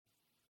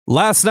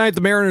Last night,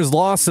 the Mariners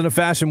lost in a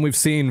fashion we've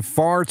seen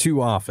far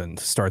too often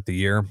to start the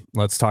year.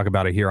 Let's talk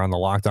about it here on the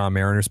Locked On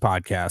Mariners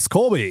podcast.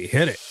 Colby,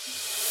 hit it.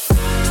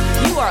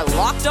 You are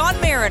Locked On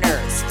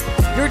Mariners,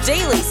 your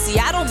daily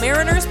Seattle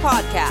Mariners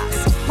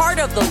podcast. Part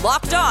of the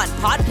Locked On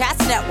Podcast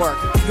Network,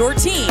 your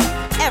team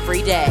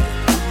every day.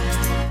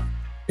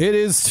 It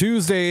is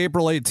Tuesday,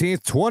 April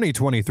 18th,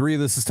 2023.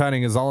 This is Ty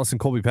Gonzalez and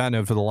Colby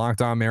Patino for the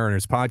Locked On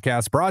Mariners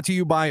podcast, brought to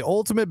you by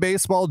Ultimate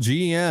Baseball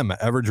GM.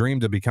 Ever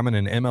dreamed of becoming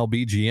an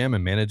MLB GM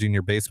and managing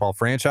your baseball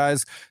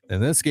franchise? Then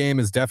this game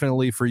is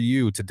definitely for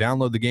you. To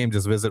download the game,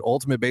 just visit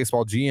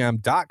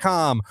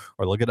ultimatebaseballgm.com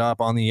or look it up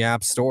on the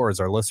app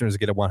stores. Our listeners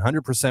get a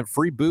 100%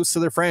 free boost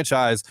to their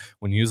franchise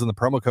when using the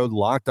promo code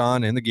Locked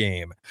On in the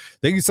game.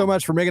 Thank you so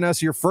much for making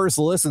us your first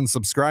listen.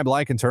 Subscribe,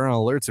 like, and turn on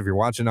alerts if you're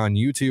watching on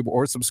YouTube,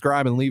 or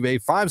subscribe and leave a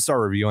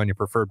 5-star review on your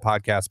preferred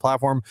podcast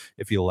platform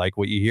if you like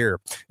what you hear.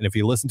 And if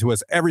you listen to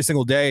us every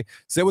single day,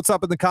 say what's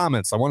up in the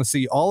comments. I want to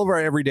see all of our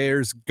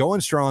everydayers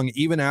going strong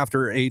even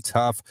after a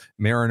tough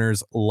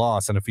Mariners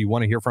loss. And if you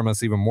want to hear from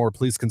us even more,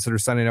 please consider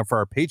signing up for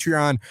our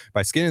Patreon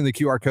by scanning the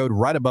QR code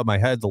right above my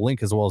head. The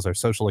link, as well as our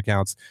social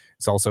accounts,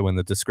 is also in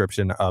the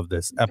description of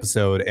this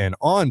episode. And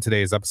on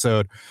today's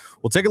episode,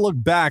 we'll take a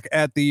look back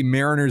at the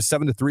Mariners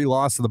 7-3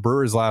 loss to the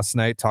Brewers last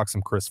night, talk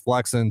some Chris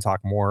Flexen,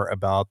 talk more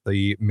about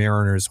the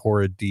Mariners'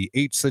 horrid DH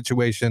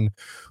situation,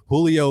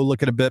 Julio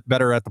looking a bit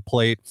better at the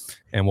plate,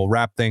 and we'll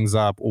wrap things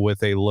up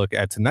with a look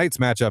at tonight's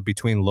matchup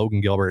between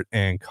Logan Gilbert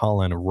and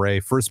Colin Ray.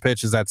 First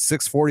pitch is at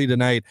 6:40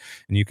 tonight,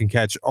 and you can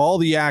catch all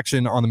the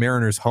action on the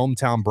Mariners'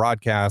 hometown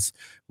broadcast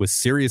with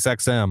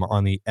SiriusXM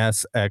on the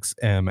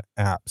SXM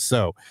app.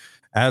 So,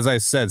 as I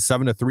said,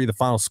 7-3, the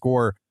final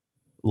score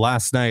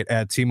last night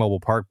at T-Mobile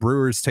Park.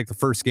 Brewers take the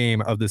first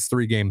game of this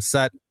 3-game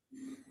set.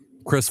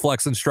 Chris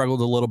Flexen struggled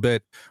a little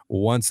bit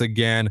once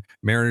again.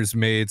 Mariners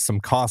made some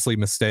costly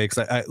mistakes.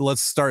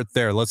 Let's start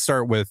there. Let's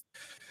start with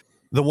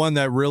the one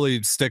that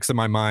really sticks in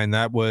my mind.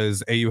 That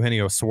was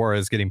Eugenio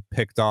Suarez getting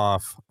picked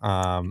off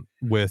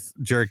with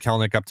Jared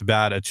Kelenic up to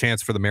bat, a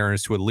chance for the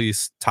Mariners to at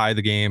least tie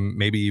the game,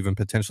 maybe even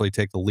potentially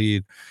take the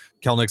lead.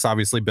 Kelenic's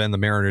obviously been the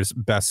Mariners'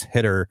 best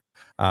hitter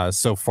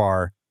so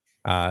far,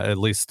 at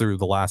least through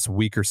the last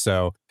week or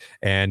so.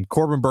 And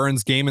Corbin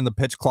Burns gaming the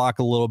pitch clock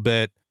a little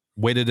bit,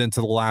 waited into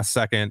the last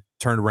second,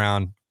 turned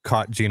around,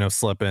 caught Geno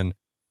slipping,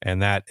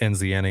 and that ends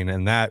the inning.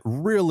 And that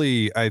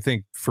really, I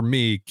think, for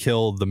me,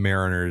 killed the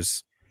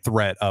Mariners'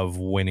 threat of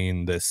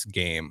winning this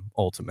game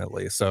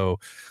ultimately. So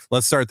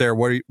let's start there.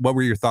 What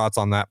were your thoughts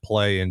on that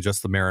play and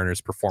just the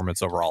Mariners'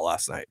 performance overall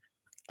last night?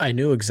 I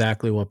knew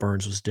exactly what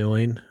Burns was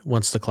doing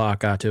once the clock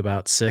got to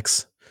about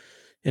 6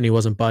 and he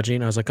wasn't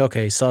budging. I was like,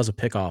 okay, he still has a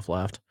pickoff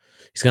left.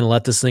 He's going to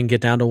let this thing get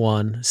down to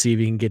 1, see if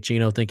he can get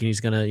Geno thinking he's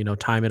going to,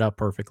 time it up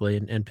perfectly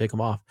and pick him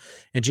off.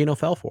 And Geno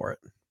fell for it,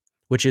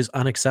 which is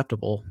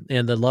unacceptable.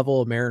 And the level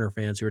of Mariner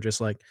fans who are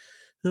just like,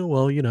 oh,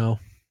 well,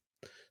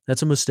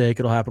 that's a mistake.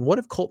 It'll happen. What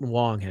if Colton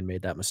Wong had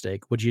made that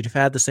mistake? Would you have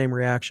had the same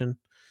reaction?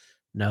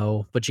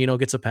 No, but Geno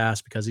gets a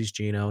pass because he's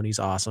Geno and he's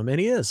awesome. And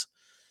he is.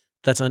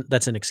 That's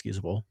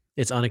inexcusable.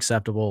 It's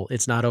unacceptable.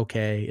 It's not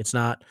okay. It's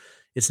not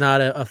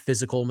a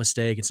physical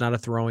mistake. It's not a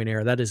throwing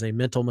error. That is a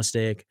mental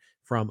mistake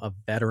from a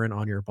veteran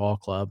on your ball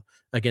club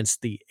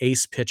against the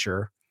ace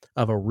pitcher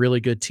of a really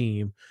good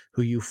team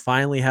who you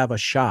finally have a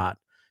shot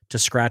to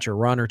scratch a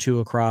run or two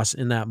across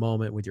in that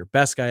moment with your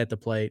best guy at the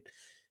plate,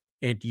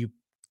 and you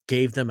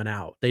gave them an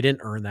out. They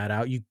didn't earn that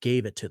out. You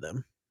gave it to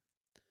them.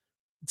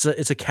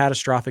 It's a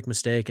catastrophic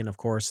mistake, and of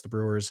course the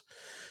Brewers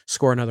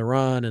score another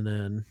run, and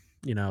then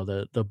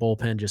the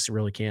bullpen just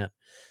really can't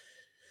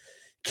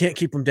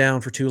keep them down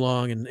for too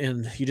long,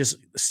 and you just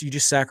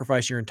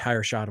sacrifice your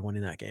entire shot of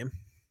winning that game.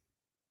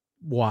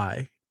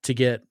 Why? To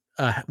get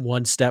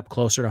one step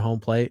closer to home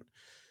plate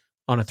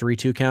on a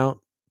 3-2 count?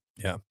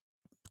 Yeah.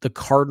 The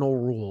cardinal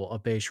rule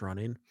of base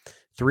running,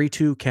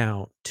 3-2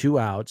 count, 2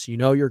 outs,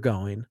 you're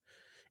going.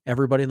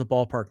 Everybody in the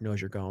ballpark knows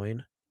you're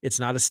going. It's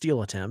not a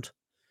steal attempt.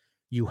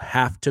 You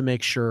have to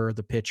make sure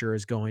the pitcher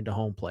is going to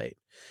home plate.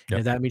 Yep.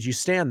 And that means you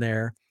stand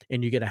there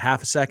and you get a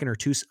half a second or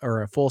 2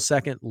 or a full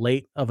second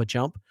late of a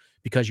jump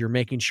because you're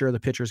making sure the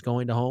pitcher is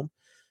going to home.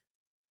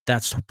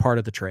 That's part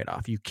of the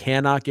trade-off. You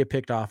cannot get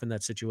picked off in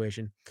that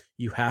situation.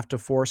 You have to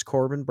force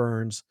Corbin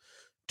Burns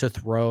to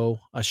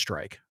throw a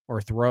strike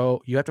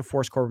you have to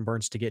force Corbin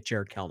Burns to get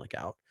Jared Kelenic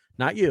out.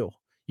 Not you.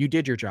 You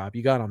did your job.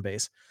 You got on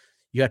base.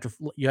 You have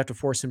to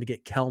force him to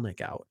get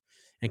Kelenic out.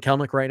 And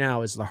Kelenic right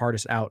now is the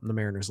hardest out in the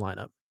Mariners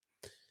lineup.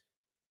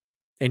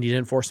 And you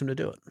didn't force him to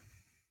do it.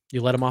 You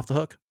let him off the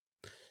hook.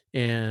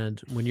 And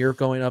when you're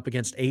going up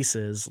against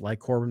aces like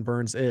Corbin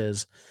Burns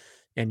is,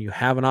 and you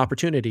have an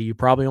opportunity, you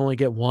probably only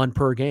get one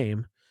per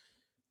game.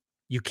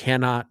 You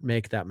cannot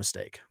make that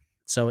mistake.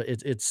 So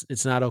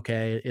it's not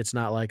okay. It's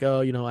not like,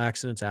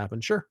 accidents happen.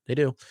 Sure, they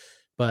do.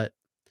 But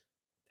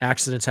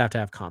accidents have to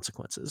have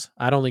consequences.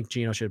 I don't think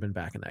Geno should have been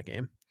back in that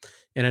game.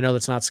 And I know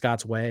that's not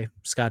Scott's way.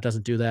 Scott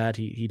doesn't do that.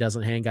 He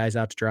doesn't hang guys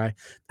out to dry.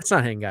 That's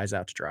not hanging guys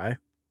out to dry.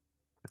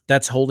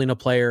 That's holding a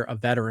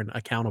veteran,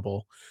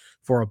 accountable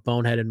for a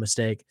boneheaded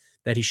mistake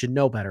that he should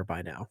know better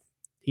by now.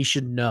 He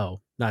should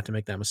know not to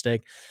make that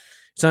mistake.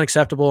 It's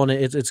unacceptable, and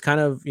it's kind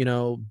of,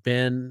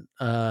 been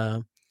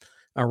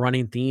a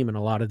running theme in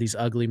a lot of these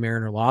ugly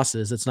Mariner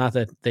losses. It's not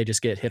that they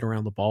just get hit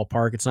around the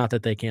ballpark. It's not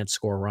that they can't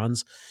score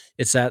runs.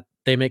 It's that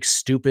they make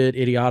stupid,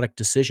 idiotic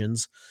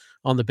decisions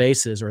on the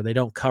bases, or they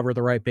don't cover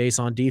the right base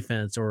on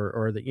defense,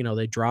 or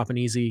they drop an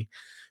easy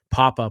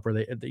pop up, or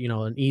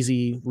an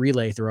easy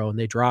relay throw and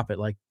they drop it.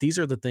 Like, these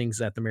are the things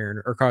that the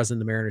Mariner are causing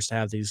the Mariners to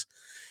have these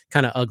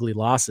kind of ugly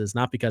losses,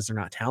 not because they're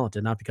not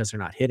talented, not because they're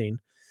not hitting.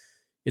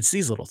 It's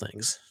these little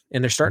things,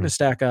 and they're starting to Mhm.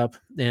 stack up,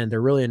 and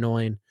they're really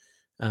annoying.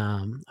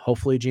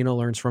 Hopefully Gino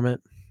learns from it.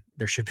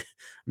 I'm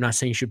not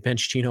saying you should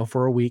bench Gino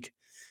for a week,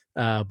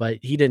 but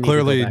he didn't need to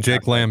go Clearly, back out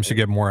Jake to that Lamb should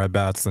game. get more at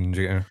bats than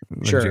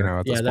Sure. Gino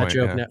at this Yeah,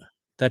 point. Yeah.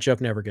 that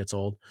joke never gets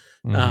old.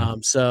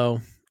 Hmm.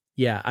 So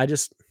yeah,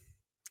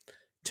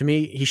 to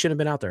me, he shouldn't have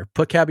been out there.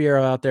 Put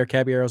Caballero out there.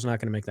 Caballero's not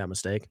going to make that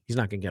mistake. He's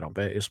not going to get on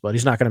base, but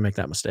he's not going to make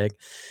that mistake.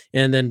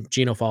 And then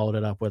Gino followed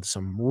it up with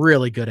some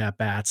really good at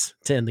bats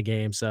to end the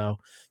game. So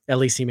at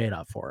least he made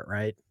up for it,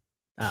 right?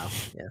 Oh,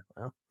 yeah.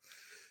 Well,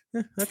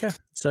 okay.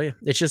 So yeah,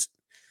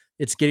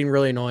 it's getting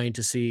really annoying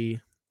to see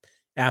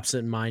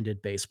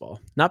absent-minded baseball.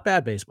 Not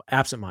bad baseball,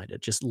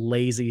 absent-minded, just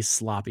lazy,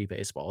 sloppy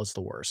baseball is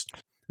the worst.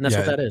 And that's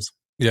what Yeah. that is.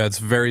 Yeah, it's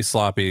very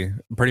sloppy.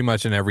 Pretty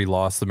much in every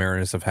loss the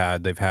Mariners have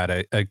had, they've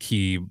had a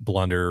key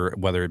blunder,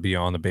 whether it be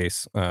on the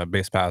base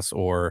pass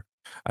or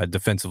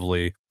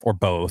defensively, or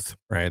both.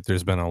 Right?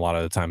 There's been a lot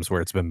of the times where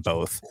it's been Some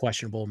both.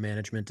 questionable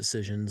management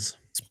decisions.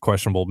 Some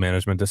questionable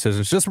management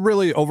decisions. Just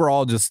really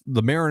overall, just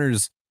the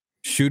Mariners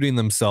shooting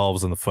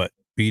themselves in the foot,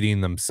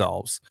 beating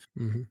themselves.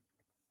 Mhm.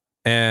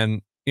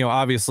 And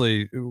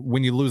obviously,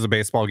 when you lose a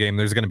baseball game,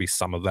 there's going to be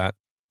some of that.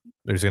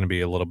 There's going to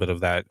be a little bit of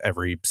that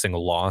every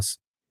single loss,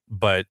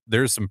 but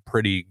there's some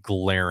pretty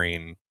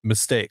glaring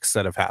mistakes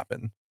that have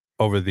happened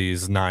over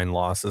these 9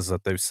 losses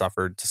that they've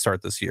suffered to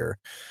start this year.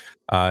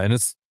 And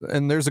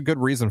there's a good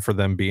reason for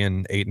them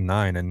being 8 and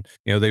 9. And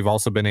they've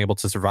also been able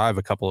to survive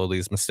a couple of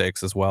these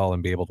mistakes as well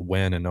and be able to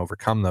win and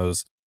overcome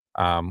those.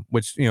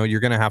 Which you're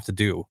going to have to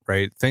do,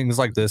 right? Things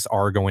like this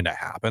are going to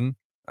happen.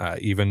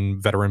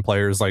 Even veteran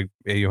players like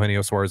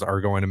Eugenio Suarez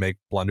are going to make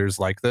blunders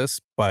like this,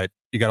 but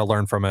you got to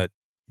learn from it.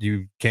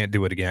 You can't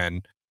do it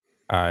again.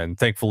 And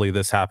thankfully,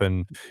 this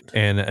happened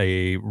in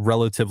a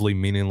relatively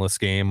meaningless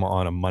game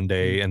on a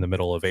Monday in the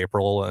middle of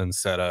April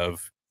instead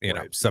of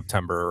Right.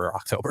 September or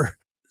October.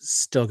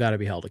 Still gotta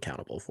be held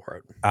accountable for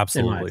it, in my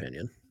Absolutely,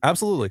 opinion.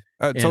 absolutely.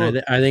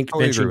 And I think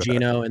Totally agree benching with that.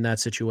 Gino in that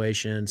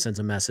situation sends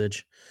a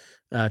message,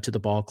 to the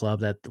ball club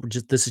that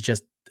this is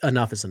just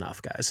enough is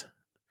enough, guys.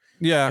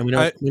 Yeah, And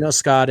we know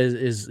Scott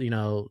is,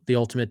 the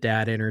ultimate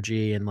dad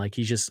energy, and, like,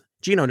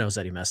 Gino knows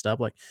that he messed up.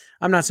 Like,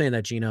 I'm not saying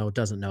that Gino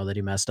doesn't know that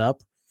he messed up.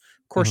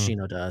 Of course mhm,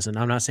 Gino does, and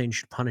I'm not saying you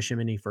should punish him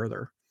any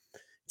further.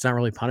 It's not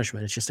really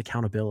punishment, it's just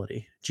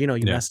accountability. Gino,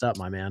 you yeah, messed up,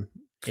 my man,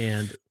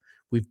 and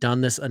we've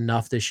done this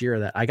enough this year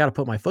that I gotta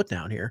put my foot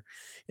down here.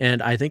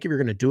 And I think if you're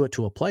gonna do it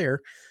to a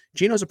player,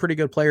 Gino's a pretty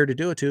good player to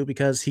do it to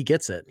because he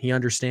gets it. He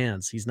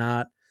understands. He's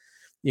not,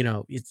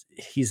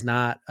 he's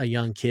not a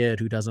young kid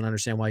who doesn't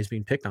understand why he's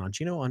being picked on.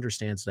 Gino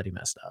understands that he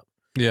messed up.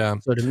 yeah.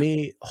 So to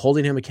me,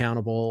 holding him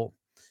accountable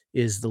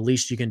is the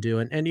least you can do.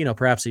 And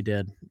perhaps he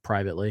did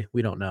privately.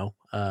 We don't know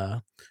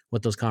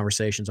what those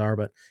conversations are,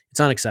 but it's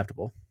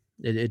unacceptable.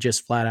 It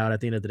just flat out at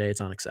the end of the day,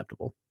 it's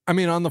unacceptable. I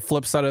mean, on the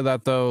flip side of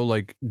that, though,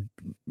 like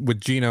with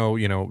Gino,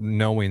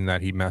 knowing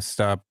that he messed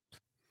up,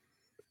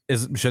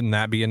 shouldn't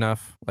that be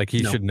enough? Like,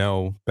 he No, should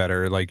know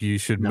better. Like, you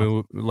should no,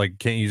 move. Like,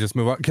 can't you just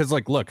move on? Because,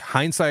 like, look,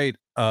 hindsight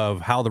of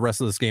how the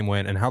rest of this game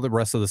went and how the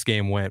rest of this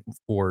game went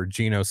for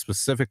Gino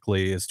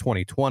specifically is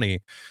 2020.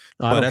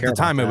 no, I But don't at care the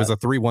about time, it was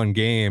that. a 3-1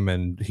 game,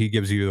 and he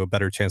gives you a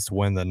better chance to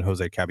win than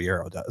Jose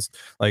Caballero does.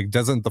 Like,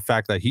 doesn't the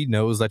fact that he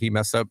knows that he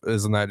messed up,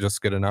 isn't that just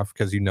good enough?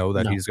 Because that No,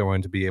 he's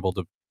going to be able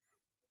to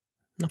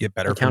no. get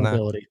better from that.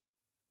 Accountability.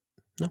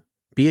 No,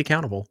 be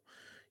accountable.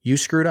 You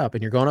screwed up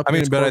and you're going up I mean,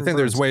 against but I Corbin think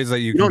there's Burns. ways that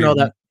You don't know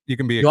that. you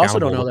can be You also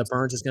don't accountable. know that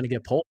Burns is going to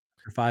get pulled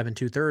for 5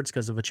 2/3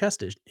 because of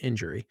a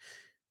injury.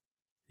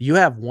 You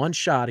have one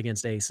shot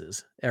against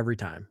aces every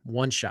time.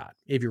 One shot.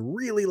 If you're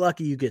really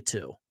lucky, you get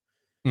two.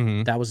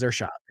 Mhm. That was their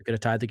shot. They could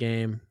have tied the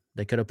game.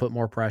 They could have put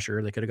more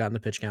pressure. They could have gotten the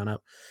pitch count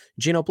up.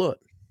 Gino blew it.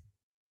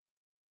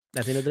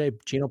 At the end of the day,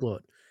 Gino blew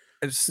it.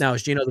 It's Now,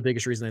 is Gino the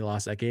biggest reason they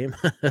lost that game?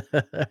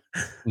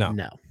 no,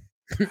 No.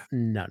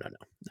 No.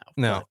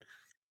 no. But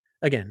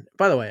again,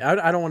 by the way,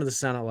 I don't want this to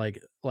sound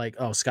like,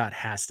 oh, Scott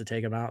has to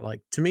take him out.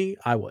 Like, to me,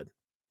 I would.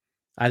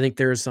 I think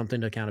there is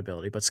something to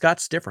accountability, but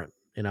Scott's different,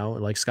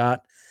 like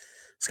Scott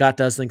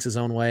does things his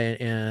own way,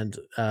 and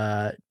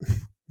the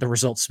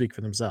results speak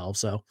for themselves.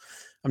 So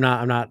I'm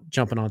not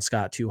jumping on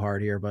Scott too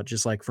hard here, but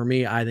just like for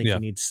me, Yeah. I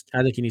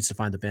think he needs to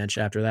find the bench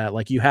after that.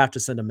 Like, you have to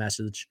send a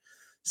message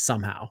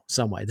somehow,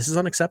 some way. This is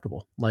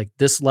unacceptable. Like,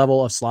 this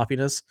level of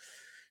sloppiness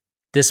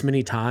this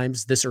many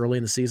times this early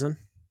in the season,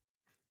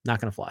 not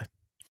gonna fly.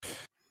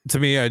 To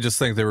me, I just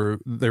think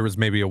there was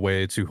maybe a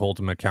way to hold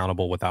him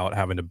accountable without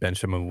having to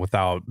bench him and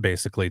without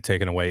basically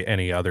taking away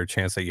any other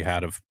chance that you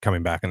had of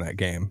coming back in that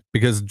game.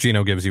 Because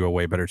Gino gives you a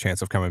way better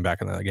chance of coming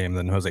back in that game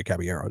than Jose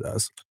Caballero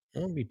does.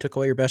 Well, you took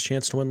away your best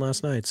chance to win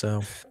last night,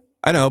 so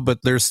I know, but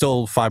there's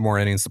still 5 more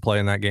innings to play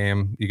in that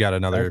game. You got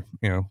another,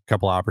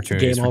 couple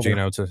opportunities Game for over.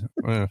 Gino to.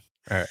 All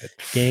right.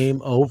 Game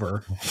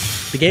over.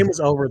 The game was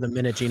over the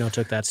minute Gino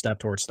took that step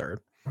towards third.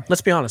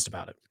 Let's be honest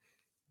about it.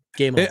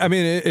 Game over. I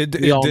mean, it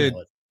We all did. know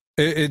it.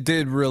 It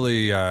did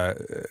really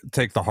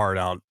take the heart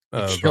out It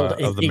of killed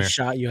the any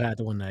shot you had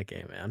to win that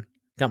game, man.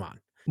 Come on.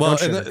 Well,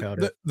 Don't and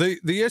sugarcoat it.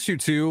 the issue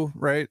too,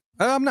 right?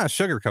 I'm not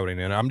sugarcoating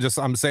it.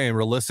 I'm saying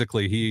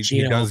realistically, he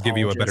Gino does give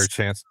you a better apologist.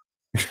 chance.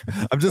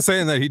 I'm just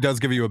saying that he does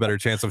give you a better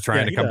chance of trying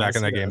Yeah, to he come back does,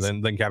 in that he game does.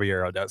 than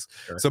Caballero does.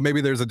 Sure. So maybe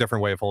there's a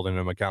different way of holding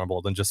him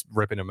accountable than just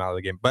ripping him out of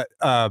the game. But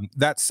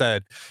that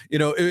said,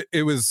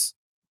 it was.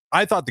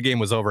 I thought the game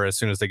was over as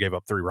soon as they gave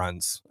up 3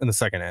 runs in the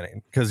second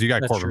inning because you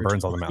got That's Corbin true,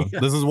 Burns too. on the mound. Yeah.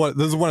 This is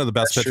one of the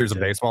best That's true, pitchers in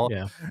too. baseball.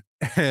 Yeah.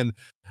 And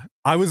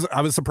I was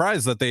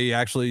surprised that they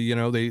actually,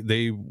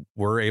 they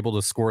were able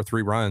to score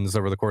 3 runs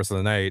over the course of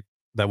the night.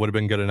 That would have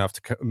been good enough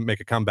to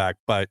make a comeback,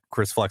 but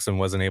Chris Flexen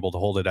wasn't able to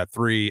hold it at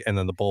 3, and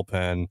then the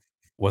bullpen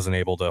wasn't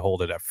able to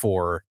hold it at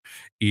 4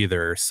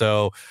 either.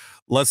 So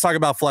let's talk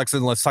about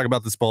Flexen. Let's talk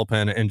about this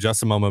bullpen in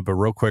just a moment. But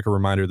real quick, a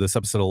reminder, this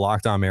episode of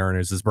Locked On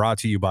Mariners is brought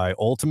to you by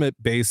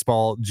Ultimate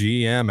Baseball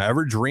GM.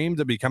 Ever dreamed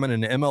of becoming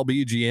an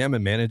MLB GM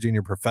and managing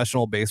your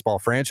professional baseball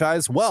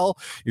franchise? Well,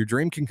 your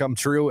dream can come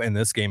true, and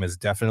this game is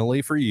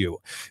definitely for you.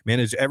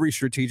 Manage every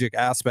strategic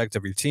aspect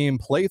of your team,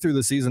 play through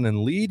the season,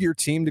 and lead your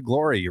team to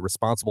glory. You're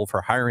responsible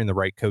for hiring the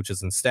right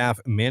coaches and staff,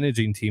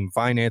 managing team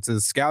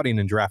finances, scouting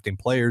and drafting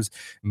players,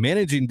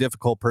 managing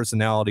difficult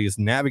personalities,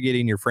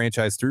 navigating your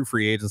franchise through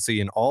free agency,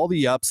 and all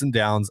the ups and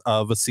downs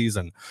of a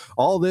season.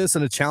 All this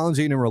in a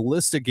challenging and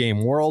realistic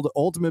game world.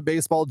 Ultimate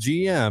Baseball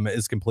GM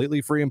is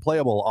completely free and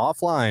playable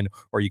offline,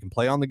 or you can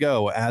play on the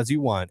go as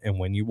you want and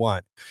when you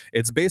want.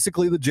 It's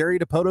basically the Jerry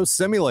Dipoto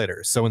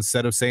simulator. So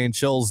instead of saying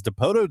Chills,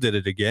 Dipoto did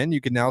it again,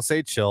 you can now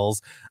say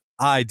Chills,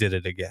 I did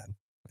it again.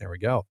 There we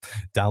go.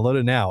 Download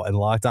it now, and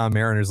Locked On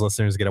Mariners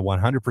listeners get a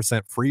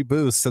 100% free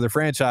boost to the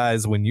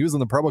franchise when using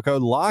the promo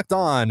code Locked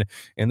On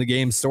in the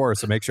game store.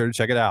 So make sure to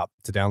check it out.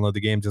 To download the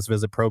game, just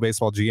visit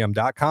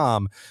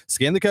probaseballgm.com,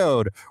 scan the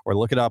code, or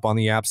look it up on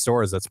the app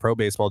stores. That's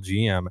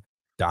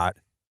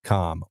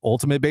probaseballgm.com.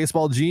 Ultimate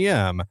Baseball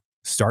GM.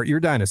 Start your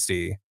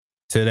dynasty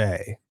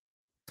today.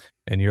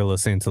 And you're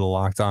listening to the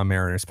Locked On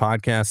Mariners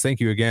podcast. Thank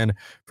you again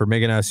for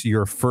making us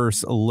your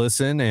first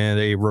listen. And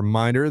a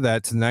reminder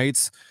that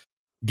tonight's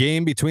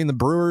game between the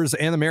Brewers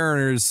and the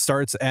Mariners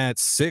starts at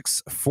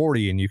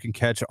 6:40, and you can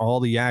catch all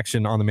the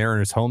action on the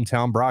Mariners'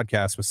 hometown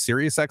broadcast with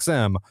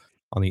SiriusXM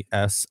on the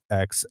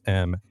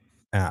SXM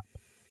app.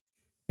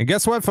 And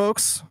guess what,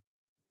 folks?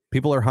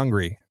 People are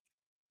hungry.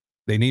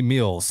 They need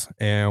meals,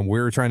 and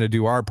we're trying to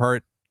do our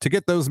part to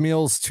get those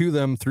meals to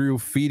them through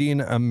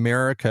Feeding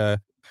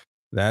America.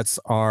 That's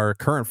our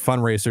current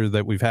fundraiser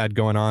that we've had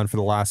going on for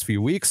the last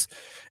few weeks.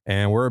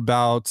 And we're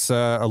about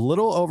a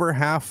little over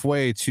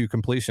halfway to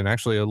completion,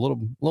 actually a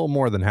little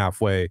more than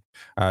halfway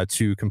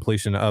to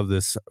completion of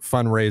this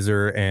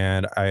fundraiser.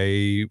 And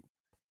I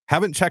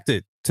haven't checked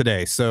it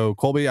today. So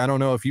Colby, I don't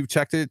know if you've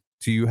checked it.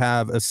 Do you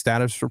have a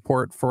status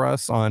report for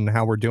us on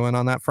how we're doing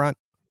on that front?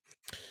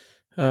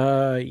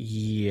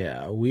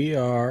 Yeah, we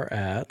are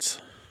at,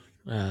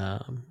 I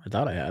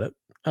thought I had it.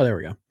 Oh, there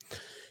we go.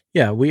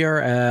 Yeah, we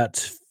are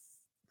at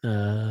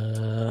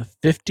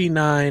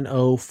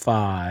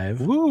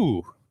 5905.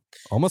 Woo!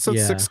 Almost at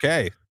Yeah.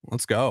 6K.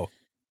 Let's go.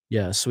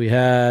 Yes, we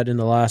had in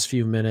the last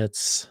few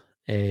minutes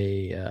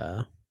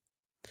a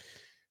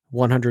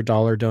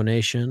 $100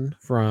 donation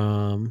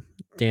from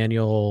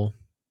Daniel.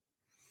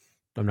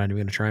 I'm not even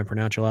going to try and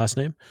pronounce your last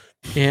name,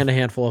 and a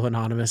handful of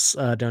anonymous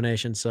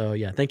donations. So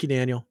yeah, thank you,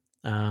 Daniel.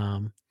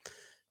 And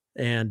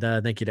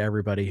thank you to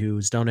everybody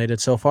who's donated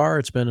so far.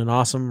 It's been an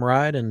awesome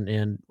ride,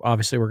 and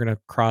obviously we're going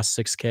to cross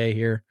 6K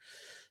here,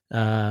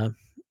 in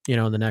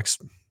the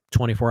next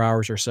 24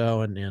 hours or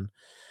so, and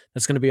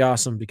that's going to be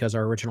awesome because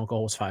our original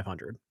goal was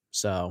 500.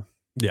 So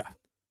yeah,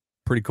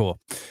 pretty cool.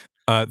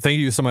 Thank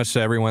you so much to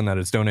everyone that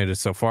has donated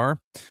so far.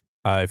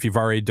 If you've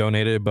already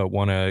donated but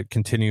want to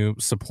continue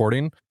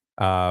supporting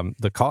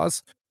the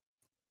cause,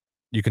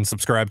 you can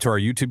subscribe to our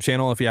YouTube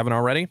channel if you haven't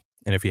already.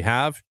 And if you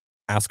have,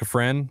 ask a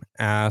friend,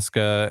 ask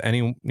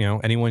anyone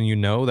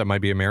that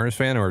might be a Mariners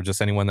fan, or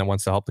just anyone that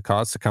wants to help the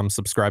cause to come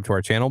subscribe to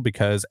our channel,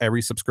 because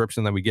every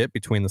subscription that we get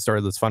between the start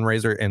of this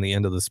fundraiser and the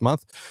end of this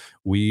month,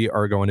 we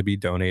are going to be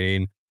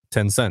donating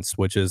 10 cents,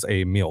 which is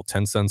a meal,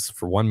 10 cents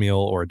for one meal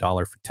or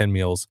 $1 for 10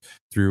 meals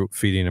through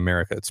Feeding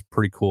America. It's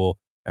pretty cool.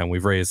 And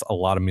we've raised a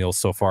lot of meals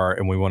so far,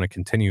 and we want to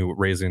continue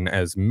raising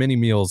as many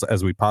meals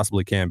as we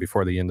possibly can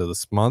before the end of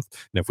this month.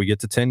 And if we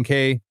get to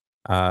 10K,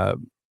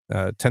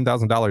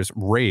 $10,000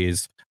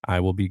 raised,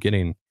 I will be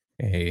getting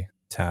a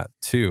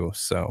tattoo.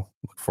 So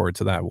look forward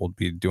to that. We'll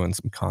be doing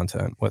some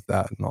content with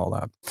that and all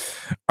that.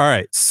 All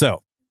right.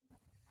 So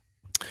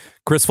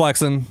Chris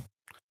Flexen,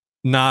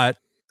 not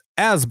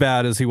as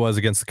bad as he was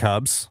against the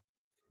Cubs.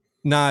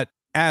 Not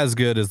as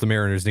good as the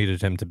Mariners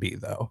needed him to be,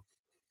 though.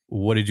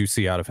 What did you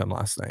see out of him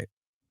last night?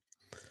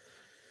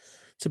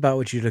 It's about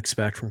what you'd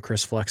expect from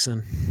Chris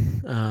Flexen.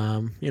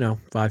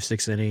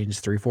 5-6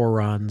 innings, 3-4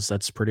 runs.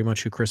 That's pretty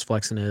much who Chris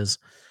Flexen is.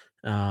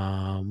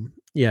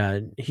 Yeah,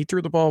 he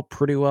threw the ball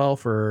pretty well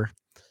for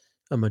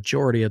a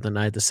majority of the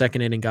night. The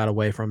second inning got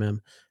away from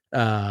him.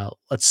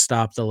 Let's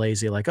stop the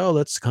lazy, like, oh,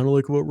 that's kind of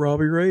like what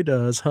Robbie Ray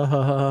does. Ha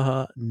ha ha ha.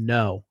 Ha.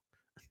 No,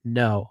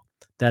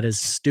 that is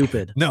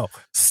stupid. No,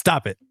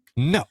 stop it.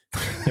 No.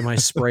 In my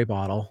spray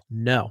bottle.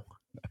 No,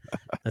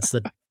 that's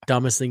the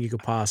dumbest thing you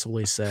could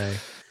possibly say.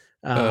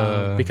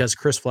 Because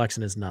Chris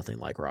Flexen is nothing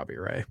like Robbie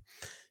Ray.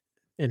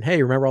 And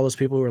hey, remember all those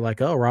people who were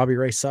like, oh, Robbie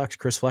Ray sucks.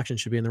 Chris Flexen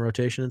should be in the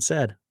rotation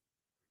instead.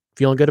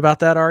 Feeling good about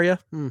that, are you?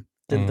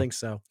 Didn't think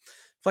so.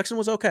 Flexen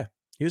was okay.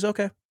 He was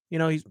okay.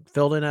 He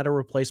filled in at a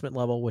replacement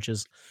level, which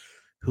is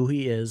who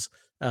he is.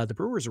 The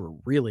Brewers were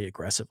really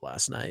aggressive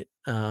last night,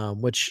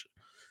 which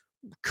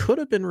could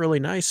have been really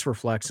nice for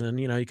Flexen.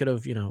 You could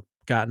have,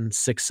 gotten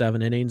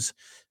 6-7 innings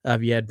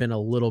if you had been a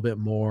little bit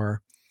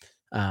more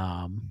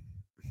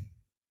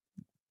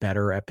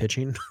better at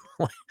pitching.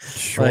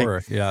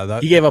 Sure. Yeah.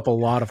 He gave up a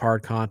lot of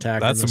hard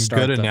contact. That's some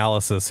good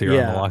analysis here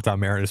on the Locked On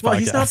Mariners podcast.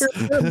 He's not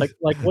very good.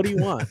 Like, what do you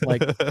want?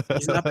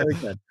 He's not very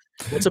good.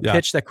 What's a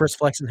pitch that Chris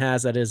Flexen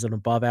has that is an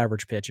above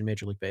average pitch in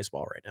Major League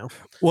Baseball right now?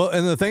 Well,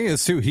 and the thing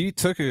is, too, he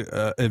took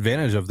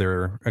advantage of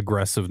their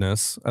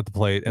aggressiveness at the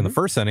plate in the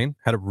first inning,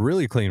 had a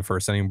really clean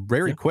first inning,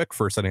 very quick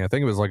first inning. I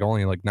think it was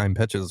only 9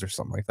 pitches or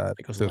something like that.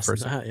 It was less than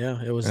that.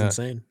 Yeah, it was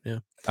insane. Yeah.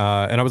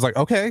 And I was like,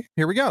 okay,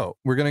 here we go.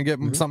 We're going to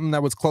get something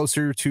that was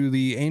closer to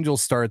the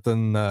Angels start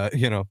than,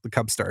 the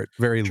Cubs start.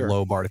 Very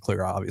low bar to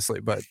clear, obviously.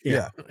 But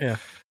yeah.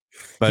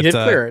 But he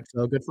did clear it,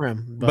 so good for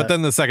him. But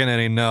then the second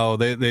inning, no,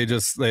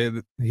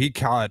 he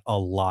caught a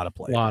lot of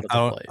play. I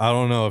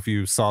don't know if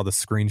you saw the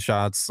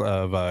screenshots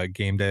of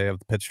game day of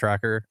the pitch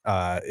tracker.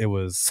 It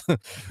was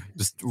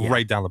just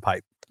right down the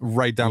pipe.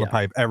 The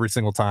pipe every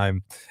single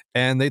time,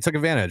 and they took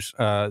advantage.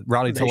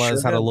 Rowdy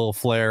Tellez had a little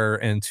flare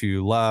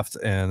into left,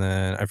 and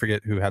then I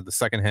forget who had the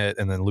second hit,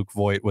 and then Luke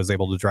Voigt was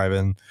able to drive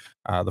in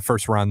the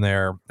first run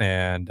there,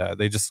 and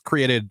they just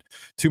created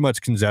too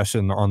much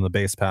congestion on the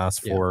base pass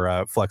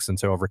for Flexen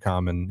to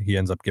overcome, and he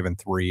ends up giving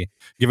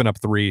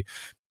up three.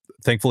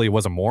 Thankfully, it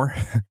wasn't more.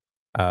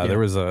 There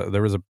was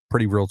a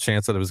pretty real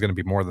chance that it was going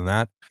to be more than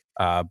that,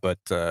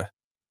 but.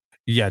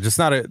 Yeah, just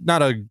not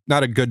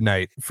a good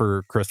night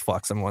for Chris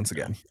Flexen once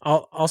again.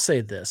 I'll say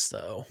this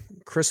though.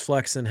 Chris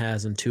Flexen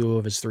has in 2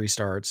 of his 3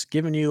 starts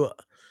given you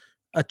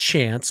a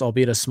chance,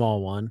 albeit a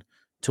small one,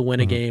 to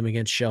win a game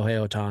against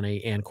Shohei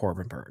Ohtani and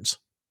Corbin Burns.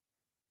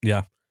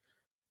 Yeah.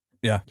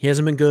 He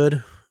hasn't been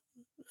good.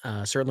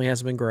 Certainly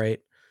hasn't been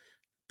great,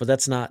 but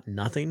that's not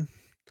nothing.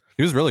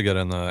 He was really good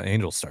in the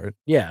Angels start.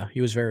 Yeah,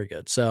 he was very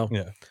good. So,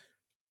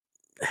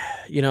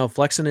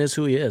 Flexen is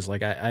who he is.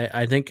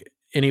 I think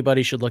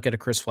anybody should look at a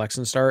Chris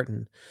Flexen start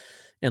and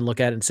look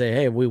at it and say,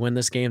 hey, if we win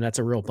this game, that's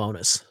a real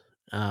bonus.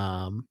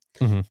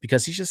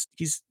 Because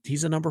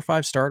he's a number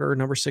 5 starter,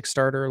 number 6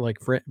 starter.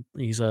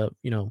 He's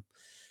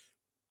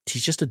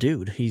just a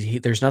dude. He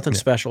there's nothing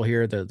special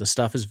here. The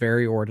stuff is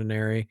very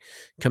ordinary.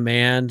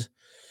 Command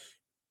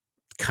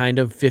kind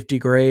of 50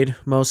 grade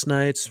most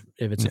nights.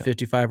 If it's a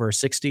 55 or a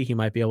 60, he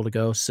might be able to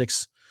go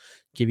 6,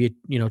 give you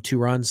 2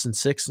 runs and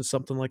 6 and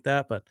something like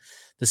that. But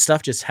the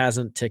stuff just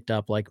hasn't ticked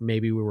up like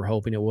maybe we were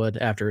hoping it would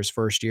after his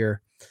first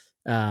year.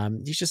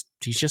 He's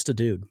just a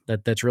dude.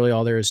 That's really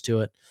all there is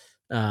to it.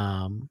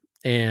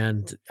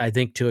 And I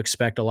think to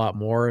expect a lot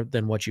more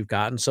than what you've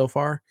gotten so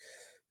far,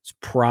 it's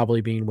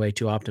probably being way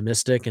too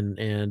optimistic,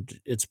 and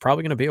it's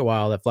probably going to be a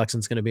while that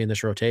Flexen's going to be in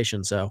this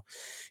rotation. So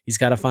he's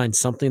got to find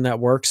something that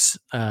works.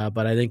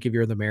 But I think if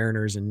you're the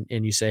Mariners and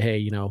you say,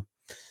 hey,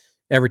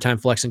 every time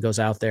Flexen goes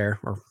out there,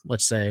 or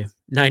let's say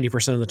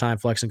 90% of the time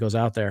Flexen goes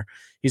out there,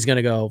 he's going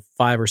to go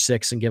 5 or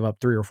 6 and give up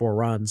 3 or 4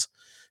 runs.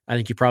 I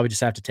think you probably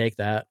just have to take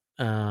that.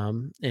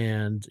 And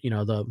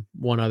the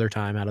one other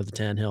time out of the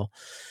 10, he'll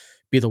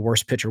be the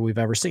worst pitcher we've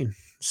ever seen.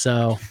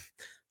 So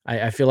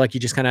I feel like you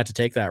just kind of have to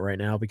take that right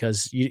now,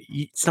 because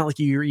it's not like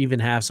you even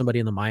have somebody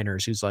in the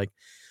minors who's like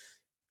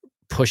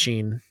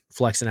pushing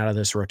Flexen out of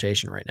this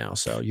rotation right now.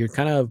 So you're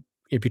kind of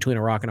in between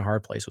a rock and a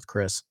hard place with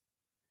Chris.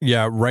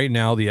 Yeah, right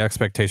now the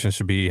expectation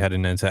should be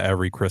heading into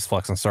every Chris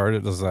Flexen start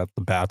is that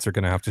the bats are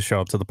going to have to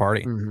show up to the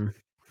party.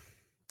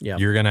 Yeah,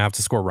 you're going to have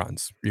to score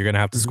runs. You're going to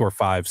have to score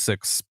 5,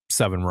 6,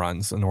 7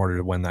 runs in order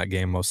to win that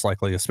game, most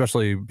likely,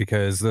 especially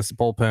because this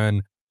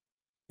bullpen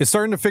is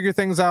starting to figure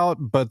things out,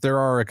 but there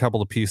are a couple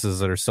of pieces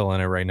that are still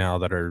in it right now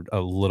that are a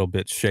little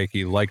bit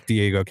shaky, like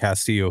Diego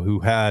Castillo,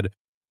 who had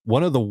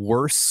one of the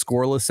worst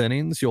scoreless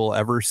innings you'll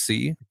ever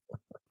see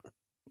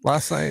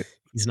last night.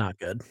 He's not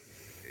good.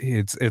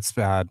 It's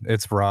bad.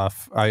 It's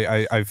rough.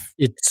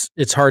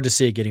 It's hard to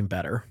see it getting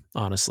better,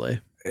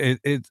 honestly.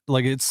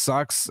 It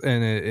sucks,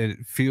 and it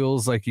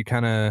feels like you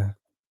kind of,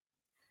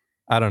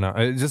 I don't know.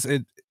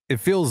 it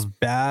feels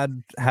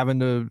bad having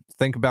to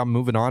think about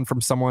moving on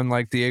from someone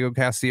like Diego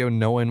Castillo,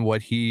 knowing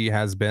what he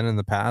has been in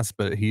the past,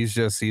 but he's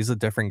a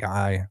different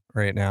guy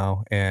right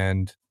now,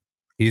 and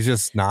he's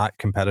just not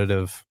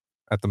competitive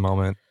at the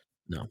moment.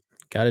 No,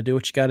 got to do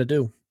what you got to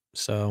do.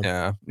 So,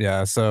 Yeah,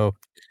 yeah. So,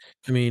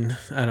 I mean,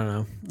 I don't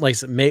know. Like I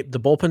said, the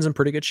bullpen's in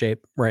pretty good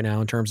shape right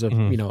now in terms of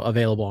mhm,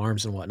 available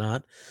arms and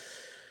whatnot.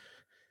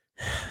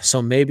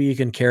 So maybe you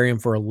can carry him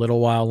for a little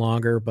while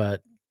longer,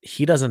 but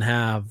he doesn't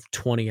have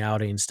 20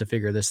 outings to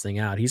figure this thing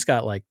out. He's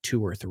got like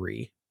 2 or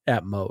 3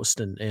 at most,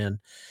 and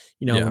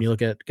yeah, when you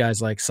look at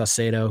guys like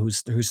Saucedo,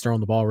 who's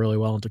throwing the ball really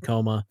well in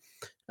Tacoma,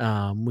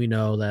 we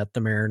know that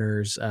the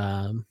Mariners,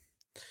 they're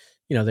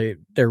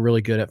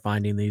really good at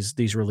finding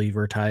these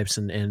reliever types,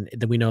 and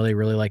then we know they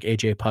really like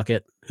AJ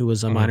Puckett, who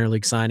was a mhm. minor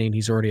league signing.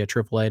 He's already at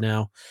AAA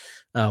now.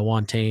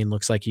 Wantain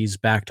looks like he's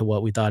back to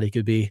what we thought he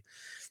could be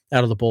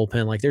out of the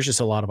bullpen. Like there's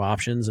just a lot of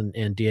options,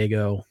 and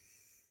Diego.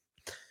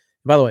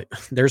 By the way,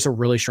 there's a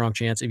really strong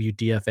chance if you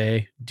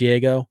DFA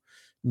Diego,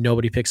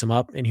 nobody picks him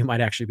up, and you might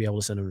actually be able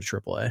to send him to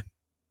AAA.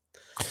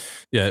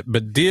 Yeah,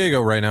 but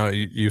Diego right now,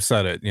 you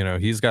said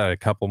it. He's got a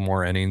couple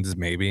more innings,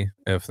 maybe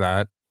if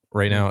that.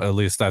 Right Mhm. now, at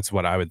least that's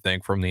what I would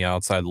think from the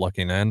outside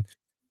looking in.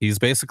 He's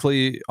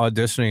basically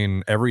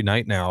auditioning every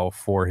night now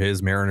for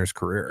his Mariners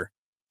career.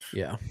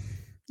 Yeah.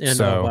 And oh,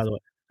 So by the way,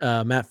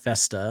 Matt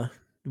Festa,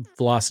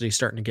 velocity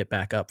starting to get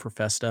back up for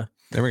Festa.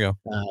 there we go.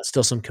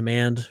 Still some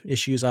command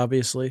issues,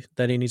 obviously,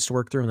 that he needs to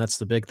work through, and that's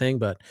the big thing.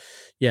 But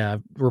yeah,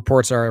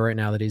 reports are right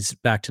now that he's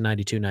back to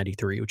 92,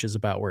 93, which is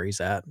about where he's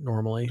at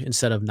normally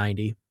instead of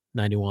 90,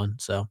 91.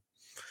 So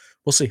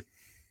we'll see.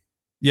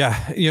 Yeah,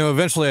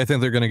 eventually I think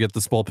they're going to get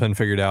this bullpen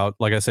figured out.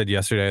 Like I said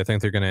yesterday, I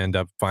think they're going to end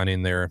up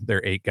finding their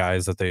 8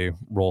 guys that they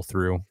roll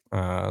through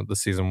the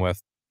season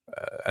with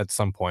at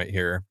some point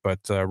here. But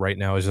right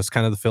now is just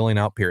kind of the filling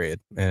out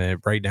period, and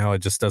right now it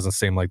just doesn't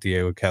seem like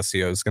Diego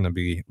Castillo is going to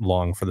be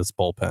long for this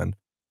bullpen.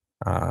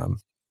 Um,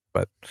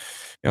 but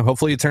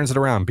hopefully he turns it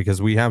around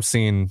because we have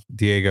seen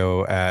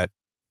Diego at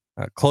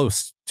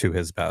close to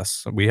his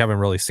best. We haven't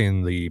really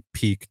seen the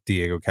peak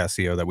Diego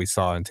Castillo that we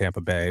saw in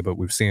Tampa Bay, but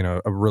we've seen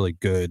a really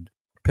good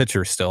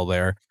pitcher still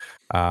there.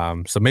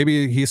 So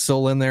maybe he's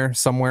still in there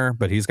somewhere,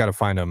 but he's got to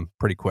find him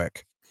pretty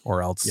quick,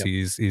 or else Yep.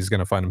 he's going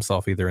to find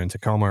himself either in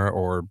Tacoma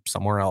or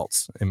somewhere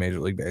else in Major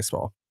League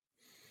Baseball.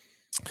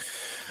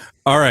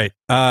 All right,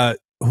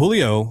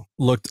 Julio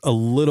looked a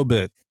little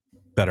bit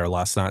better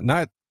last night.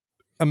 Not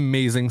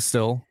amazing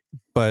still,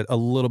 but a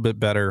little bit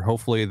better.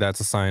 Hopefully that's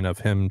a sign of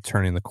him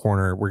turning the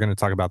corner. We're going to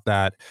talk about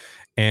that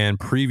and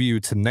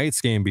preview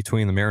tonight's game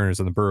between the Mariners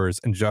and the Brewers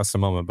in just a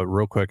moment. But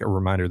real quick, a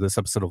reminder, this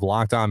episode of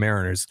Locked On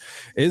Mariners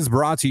is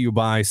brought to you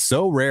by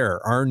So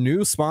Rare. Our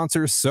new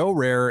sponsor, So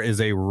Rare,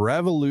 is a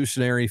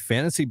revolutionary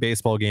fantasy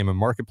baseball game and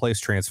marketplace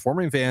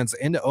transforming fans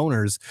into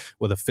owners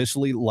with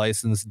officially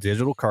licensed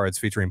digital cards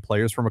featuring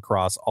players from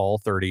across all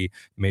 30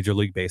 Major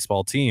League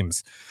Baseball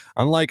teams.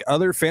 Unlike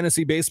other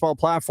fantasy baseball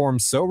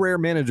platforms, So Rare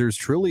managers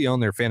truly own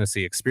their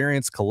fantasy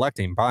experience,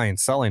 collecting, buying,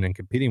 selling, and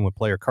competing with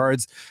player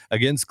cards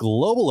against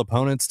global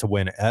opponents to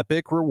win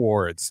epic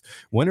rewards.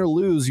 Win or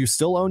lose, you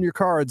still own your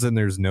cards and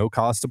there's no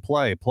cost to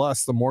play.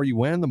 Plus, the more you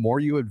win, the more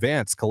you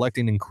advance,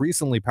 collecting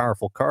increasingly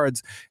powerful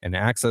cards and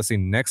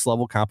accessing next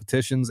level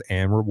competitions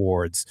and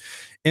rewards.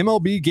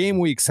 MLB game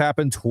weeks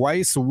happen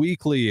twice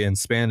weekly and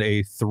span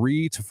a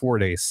 3 to 4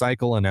 day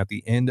cycle. And at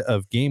the end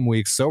of game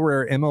weeks, So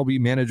Rare MLB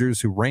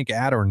managers who rank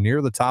at or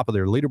near the top of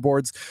their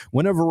leaderboards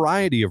win a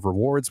variety of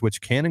rewards,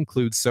 which can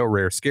include So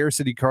Rare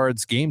scarcity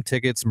cards, game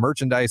tickets,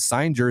 merchandise,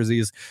 signed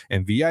jerseys,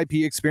 and VIP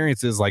experiences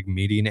like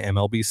meeting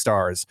MLB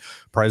stars.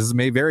 Prizes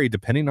may vary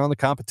depending on the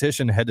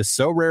competition. Head to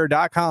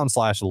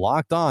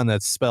sorare.com/locked on.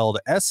 That's spelled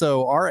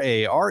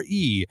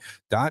SORARE.com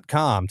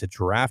to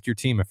draft your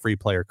team of free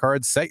player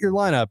cards, set your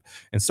lineup,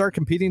 and start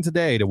competing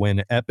today to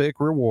win epic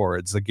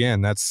rewards.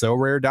 Again, that's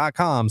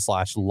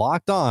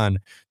sorare.com/locked on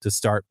to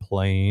start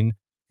playing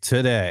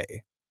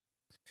today.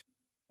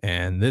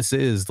 And this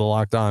is the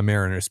Locked On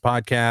Mariners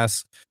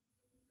podcast.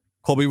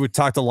 Colby, we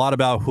talked a lot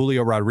about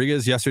Julio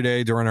Rodriguez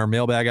yesterday during our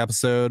mailbag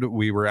episode.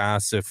 We were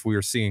asked if we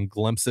were seeing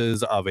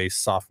glimpses of a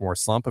sophomore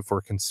slump, if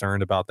we're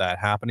concerned about that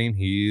happening.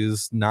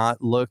 He's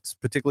not looked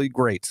particularly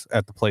great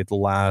at the plate the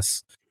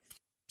last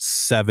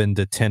 7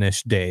 to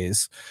 10-ish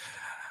days.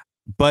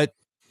 But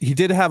he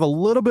did have a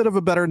little bit of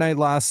a better night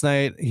last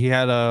night. He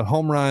had a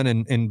home run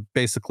in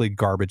basically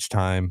garbage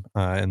time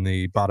in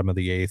the bottom of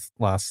the 8th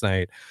last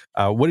night.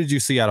 What did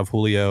you see out of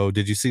Julio?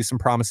 Did you see some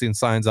promising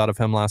signs out of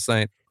him last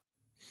night?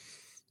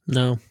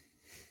 No,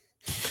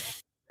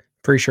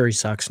 pretty sure he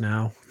sucks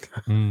now.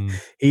 Mm,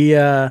 He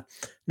no,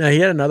 he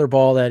had another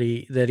ball that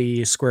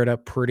he squared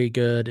up pretty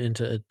good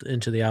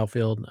into the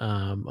outfield.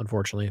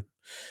 Unfortunately,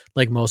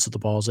 like most of the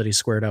balls that he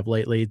squared up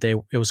lately,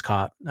 it was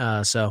caught.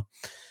 The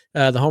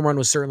home run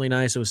was certainly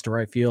nice. It was to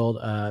right field.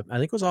 I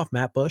think it was off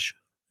Matt Bush.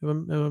 If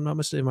I'm not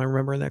mistaken, am I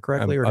remembering that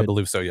correctly? Or I did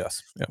believe so,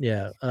 yes.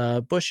 Yeah.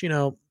 Bush?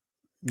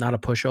 Not a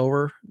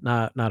pushover,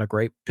 not a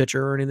great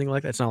pitcher or anything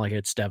like that. It's not like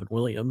it's Devin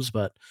Williams,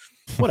 but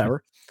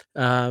whatever.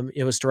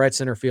 It was to right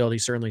center field. He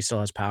certainly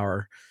still has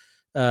power.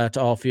 to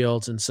all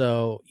fields, and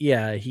so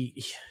yeah,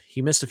 he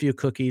missed a few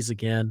cookies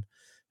again.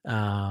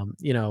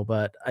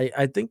 But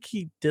I think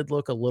he did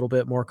look a little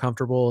bit more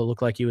comfortable. It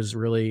looked like he was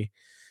really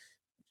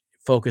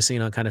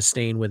focusing on kind of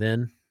staying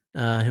within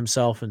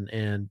himself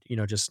and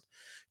just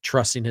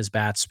trusting his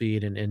bat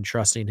speed and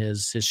trusting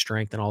his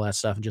strength and all that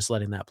stuff and just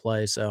letting that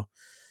play. So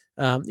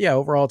yeah,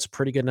 overall it's a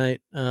pretty good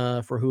night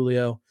for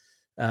Julio.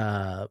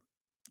 Uh,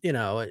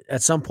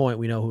 at some point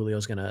we know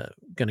Julio's gonna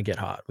get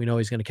hot. We know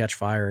he's gonna catch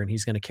fire and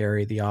he's gonna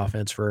carry the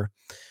offense for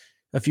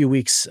a few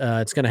weeks.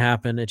 It's gonna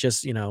happen. It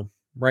just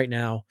right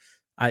now,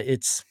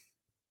 it's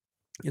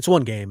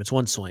one game, it's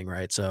one swing,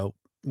 right? So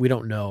we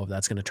don't know if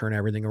that's gonna turn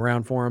everything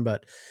around for him,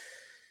 but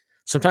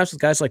sometimes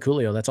with guys like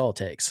Julio, that's all it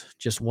takes.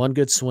 Just one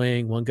good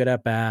swing, one good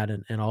at bat,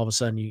 and all of a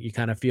sudden you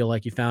kind of feel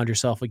like you found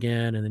yourself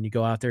again. And then you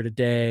go out there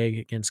today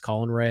against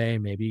Colin Ray,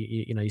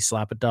 maybe you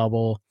slap a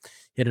double,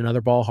 hit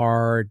another ball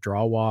hard,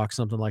 draw a walk,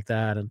 something like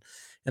that, and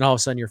all of a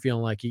sudden you're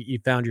feeling like you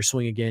found your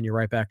swing again. You're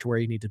right back to where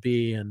you need to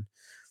be, and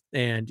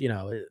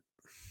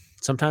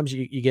sometimes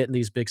you get in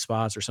these big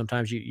spots, or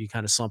sometimes you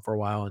kind of slump for a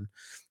while, and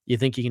you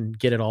think you can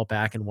get it all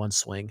back in one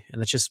swing,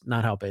 and that's just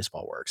not how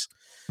baseball works.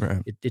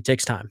 Right. It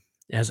takes time.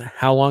 As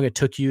how long it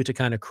took you to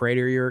kind of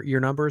crater your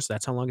numbers,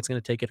 that's how long it's going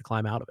to take you to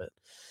climb out of it.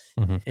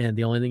 Mm-hmm. And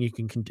the only thing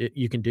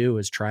you can do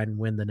is try and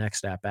win the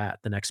next at bat,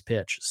 the next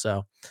pitch.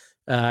 So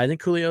I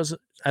think Julio's.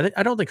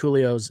 I don't think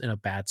Julio's in a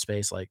bad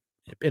space, like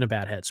in a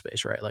bad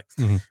headspace, right? Like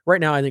Mm-hmm. right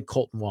now, I think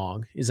Colton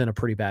Wong is in a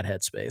pretty bad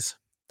headspace.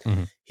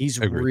 Mm-hmm. He's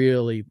Agreed.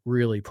 really,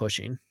 really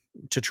pushing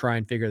to try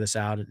and figure this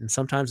out. And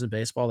sometimes in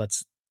baseball,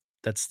 that's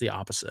the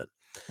opposite,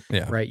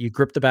 Yeah. right? You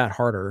grip the bat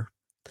harder,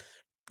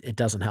 it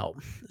doesn't help.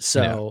 Yeah.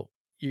 So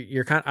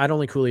you're kind. I don't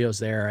think Julio's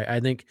there. I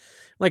think,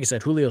 like I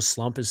said, Julio's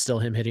slump is still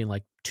him hitting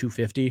like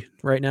 250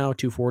 right now,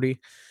 240,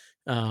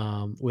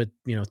 with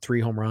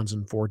 3 home runs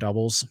and 4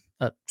 doubles,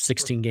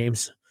 16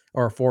 games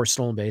or 4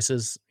 stolen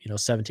bases,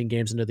 17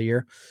 games into the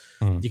year.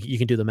 Mm-hmm. You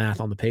can do the math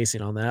on the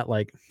pacing on that.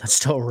 Like that's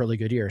still a really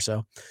good year.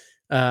 So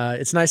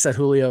it's nice that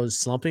Julio is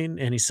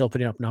slumping and he's still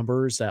putting up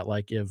numbers that,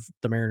 like, if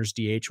the Mariners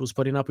DH was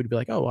putting up, we'd be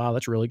like, oh wow,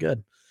 that's really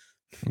good.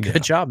 Yeah.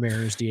 Good job,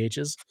 Mariners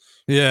DHs.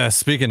 Yeah,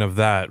 speaking of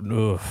that,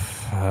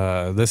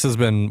 this has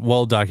been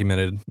well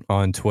documented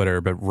on Twitter,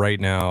 but right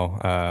now,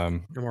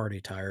 I'm already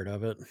tired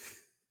of it.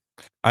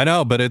 I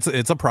know, but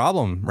it's a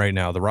problem right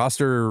now. The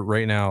roster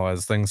right now,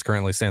 as things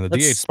currently stand, the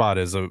DH spot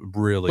is a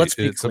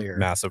clear.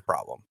 massive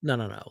problem.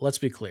 No. Let's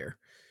be clear.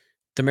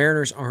 The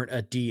Mariners aren't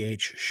a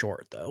DH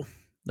short, though.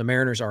 The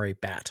Mariners are a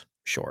bat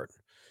short.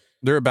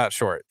 They're a bat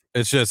short.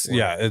 It's just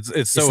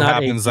it so not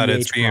happens a that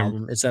it's DH being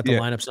problem. It's that the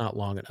lineup's not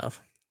long enough.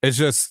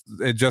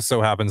 it just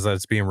so happens that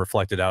it's being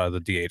reflected out of the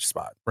DH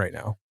spot right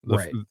now.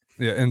 Right.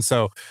 Yeah, and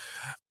so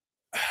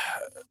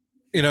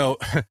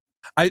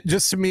I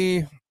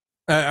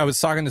was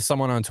talking to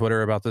someone on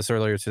Twitter about this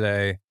earlier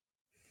today.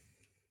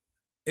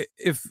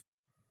 If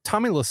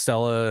Tommy La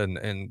Stella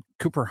and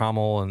Cooper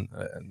Hummel and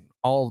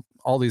all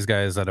these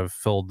guys that have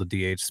filled the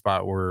DH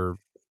spot were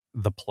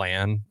the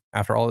plan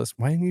after all this,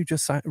 why didn't you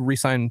just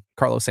re-sign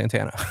Carlos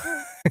Santana?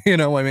 You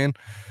know what I mean?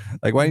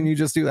 Like, why didn't you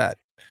just do that?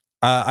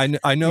 I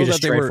know you that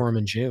just they trade were for him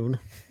in June.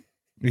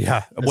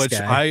 Yeah, which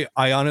guy.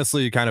 I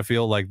honestly kind of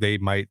feel like they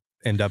might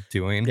end up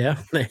doing. Yeah,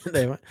 they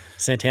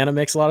Santana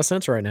makes a lot of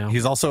sense right now.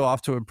 He's also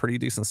off to a pretty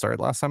decent start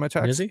last time I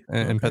checked. Is he?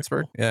 In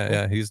Pittsburgh? Cool.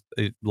 Yeah.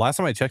 Last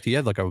time I checked, he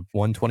had like a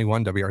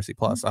 121 WRC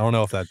plus. I don't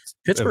know if that's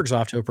Pittsburgh's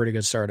off to a pretty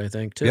good start, I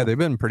think, too. Yeah, they've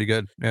been pretty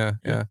good. Yeah.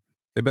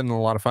 They've been a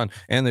lot of fun,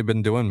 and they've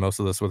been doing most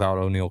of this without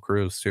O'Neal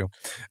Cruz too.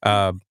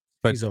 But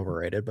he's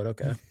overrated, but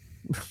okay.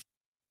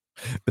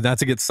 But not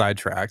to get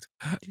sidetracked.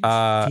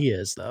 He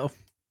is, though.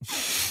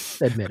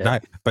 Admit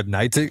it.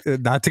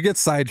 Not to get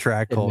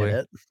sidetracked, Colby.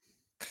 Admit it.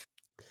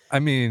 I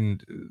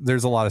mean,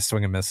 there's a lot of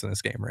swing and miss in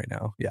this game right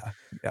now. Yeah.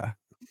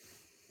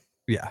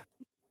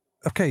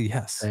 Okay.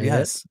 Yes.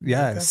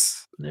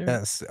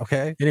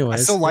 Okay. Anyways,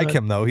 I still like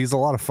him though. He's a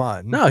lot of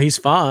fun. No, he's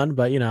fun,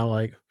 but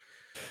like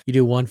you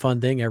do one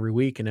fun thing every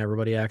week, and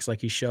everybody acts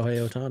like he's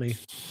Shohei Ohtani.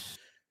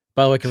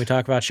 By the way, can we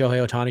talk about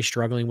Shohei Ohtani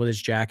struggling with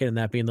his jacket and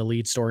that being the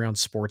lead story on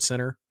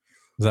SportsCenter?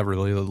 Is that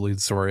really the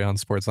lead story on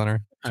SportsCenter?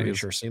 I mean,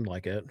 sure seemed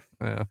like it.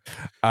 Yeah.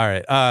 All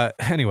right.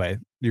 Anyway,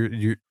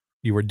 you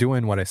were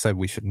doing what I said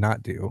we should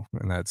not do,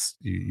 and that's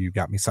you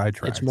got me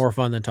sidetracked. It's more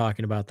fun than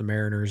talking about the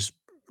Mariners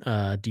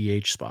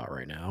DH spot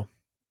right now.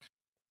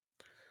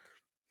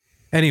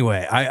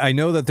 Anyway, I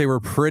know that they were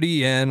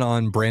pretty in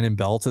on Brandon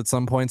Belt at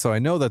some point, so I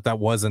know that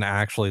wasn't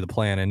actually the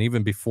plan. And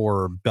even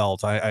before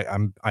Belt, I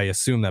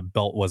assume that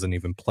Belt wasn't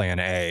even plan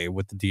A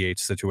with the DH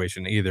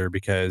situation either,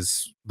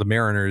 because the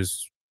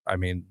Mariners, I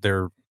mean,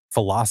 their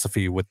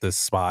philosophy with this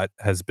spot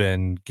has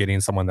been getting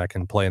someone that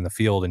can play in the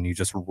field, and you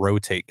just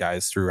rotate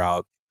guys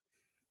throughout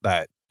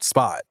that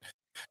spot.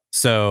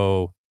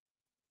 So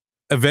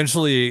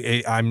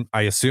eventually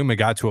I assume it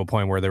got to a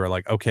point where they were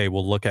like, okay,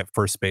 we'll look at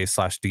first base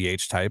 /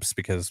 DH types,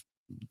 because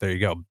there you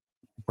go,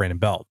 Brandon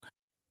Belt.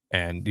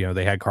 And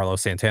they had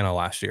Carlos Santana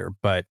last year,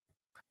 but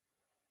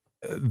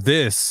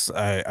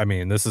I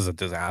mean, this is a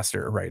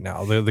disaster right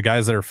now. The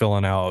guys that are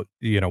filling out,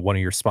 one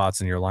of your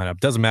spots in your lineup,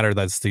 doesn't matter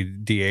that's the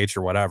DH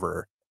or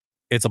whatever,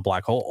 it's a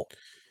black hole.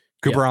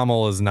 Cooper Yeah.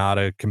 Hummel is not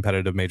a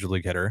competitive major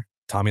league hitter.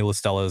 Tommy La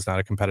Stella is not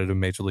a competitive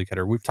major league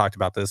hitter. We've talked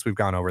about this. We've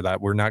gone over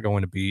that. We're not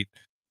going to beat,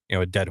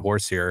 a dead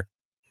horse here.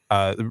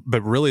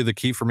 But really the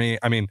key for me,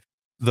 I mean,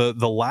 the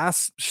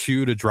last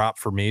shoe to drop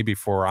for me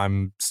before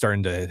I'm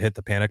starting to hit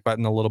the panic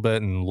button a little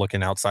bit and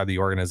looking outside the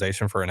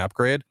organization for an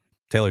upgrade,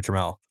 Taylor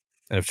Trammell.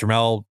 And if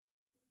Trammell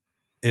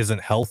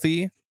isn't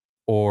healthy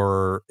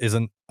or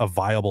isn't a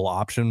viable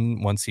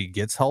option once he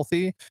gets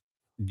healthy,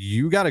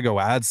 you got to go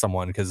add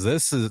someone because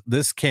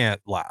this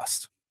can't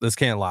last. This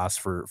can't last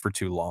for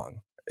too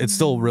long. It's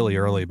still really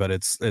early, but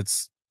it's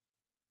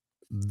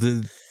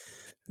the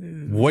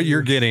what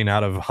you're getting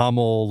out of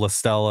Hummel, La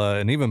Stella,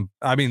 and even,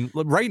 I mean,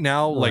 right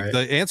now, like Right.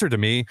 the answer to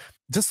me,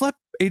 just let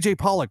AJ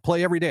Pollock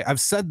play every day. I've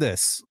said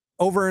this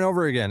over and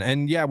over again.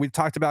 And yeah, we've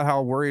talked about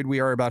how worried we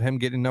are about him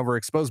getting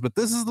overexposed, but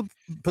this is the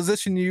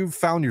position you've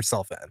found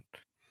yourself in.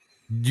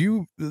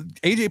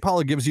 AJ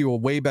Pollock gives you a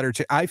way better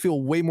I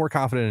feel way more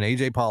confident in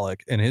AJ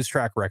Pollock and his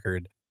track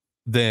record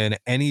than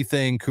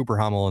anything Cooper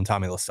Hummel and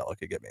Tommy La Stella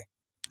could give me.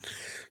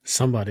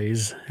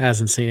 Somebody's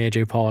hasn't seen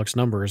AJ Pollock's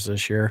numbers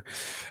this year.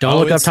 Don't Oh,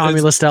 look up Tommy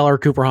it's La Stella or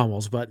Cooper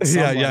Hummel's, but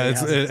yeah,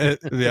 somebody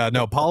hasn't.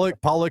 no,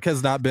 Pollock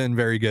has not been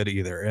very good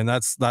either, and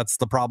that's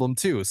the problem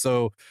too.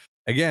 So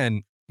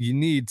again, you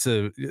need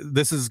to.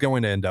 This is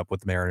going to end up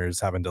with Mariners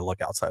having to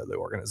look outside of the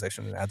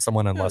organization and add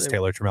someone No, unless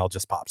Taylor Trammell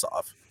just pops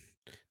off.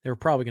 they were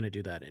probably going to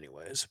do that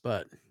anyways,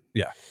 but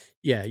Yeah,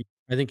 yeah,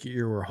 I think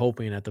you were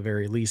hoping at the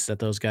very least that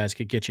those guys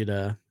could get you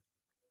to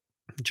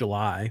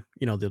July,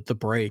 the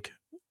break,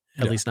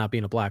 at yeah, least not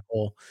being a black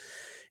hole.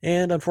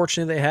 And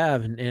unfortunately, they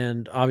have.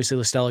 And obviously,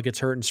 Listella gets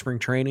hurt in spring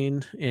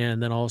training.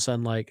 And then all of a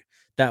sudden, like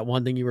that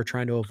one thing you were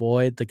trying to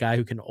avoid, the guy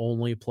who can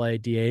only play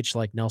DH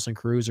like Nelson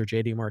Cruz or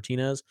JD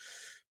Martinez,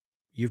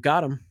 you've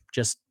got him.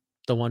 Just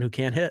the one who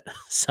can't hit.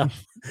 So,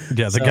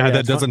 yeah. The so guy yeah, that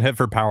it's fun. doesn't hit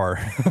for power.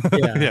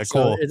 Yeah. Yeah,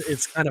 So cool.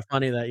 it's kind of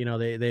funny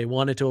that, they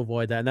wanted to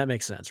avoid that. And that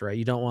makes sense, right?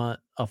 You don't want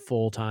a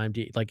full time,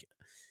 like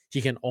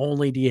he can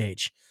only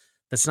DH.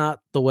 That's not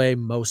the way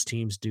most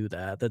teams do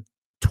that. The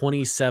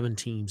 27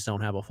 teams don't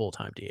have a full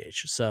time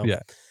DH. So, Yeah,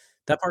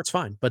 that part's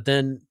fine, but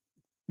then,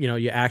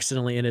 you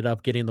accidentally ended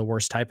up getting the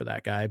worst type of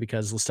that guy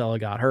because Listella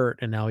got hurt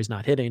and now he's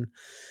not hitting,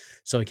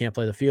 so he can't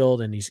play the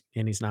field and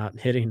he's not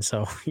hitting,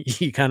 so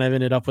you kind of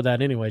ended up with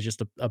that anyway,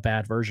 just a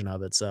bad version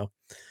of it. So,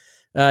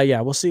 yeah,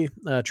 we'll see.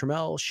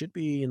 Trammell should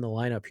be in the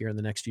lineup here in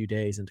the next few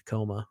days in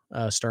Tacoma,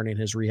 starting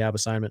his rehab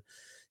assignment.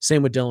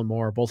 Same with Dylan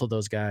Moore. Both of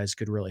those guys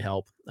could really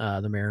help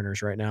the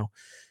Mariners right now.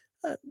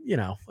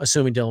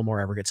 Assuming Dylan Moore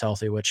ever gets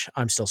healthy, which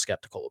I'm still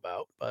skeptical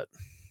about, but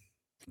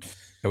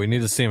we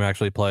need to see him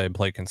actually play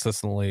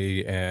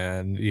consistently,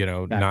 and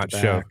back to not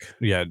show,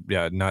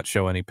 back. not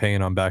show any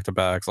pain on back to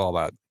backs, all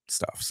that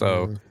stuff.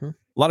 So Mhm.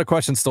 a lot of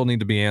questions still need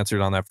to be answered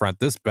on that front.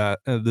 This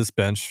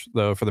bench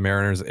though for the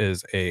Mariners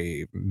is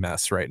a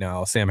mess right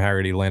now. Sam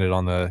Haggerty landed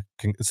on the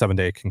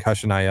 7-day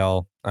concussion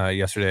IL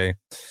yesterday.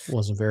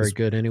 Wasn't very This-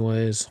 good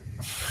anyways.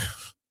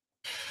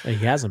 He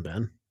hasn't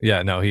been.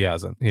 yeah, no, he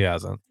hasn't. He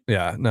hasn't.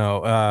 Yeah,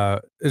 no.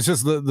 It's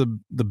just the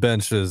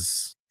bench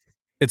is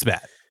it's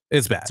bad.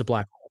 It's bad. It's a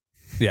black hole.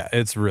 Yeah,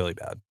 it's really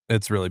bad.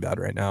 It's really bad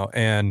right now.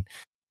 And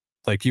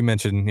like you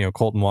mentioned,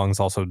 Colton Wong's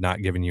also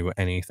not giving you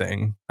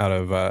anything out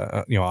of,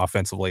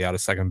 offensively out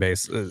of second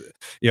base.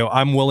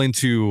 I'm willing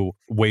to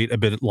wait a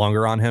bit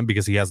longer on him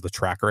because he has the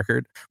track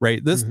record,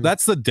 right? Mhm.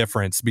 That's the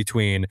difference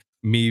between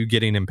me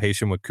getting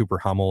impatient with Cooper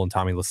Hummel and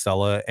Tommy La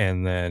Stella,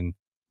 and then,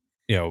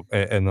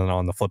 and then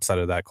on the flip side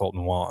of that,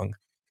 Colton Wong,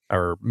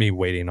 or me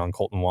waiting on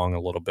Colton Wong a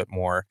little bit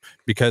more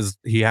because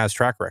he has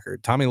track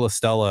record. Tommy La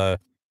Stella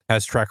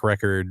has track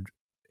record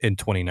in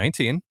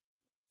 2019.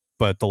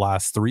 But the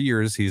last 3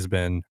 years he's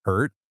been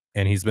hurt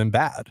and he's been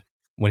bad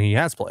when he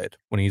has played,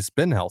 when he's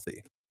been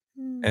healthy.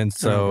 And I don't know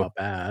so about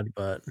bad,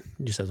 but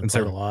he just in hasn't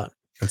played a San lot.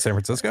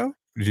 Francisco,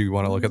 do you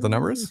want to look at the Mm,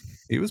 numbers?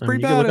 He was I mean,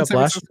 pretty bad in San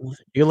Francisco.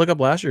 you can look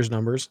up last year's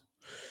numbers.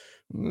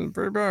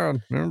 Pretty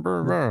bad. Pretty I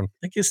bad.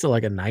 think he's still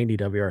like a 90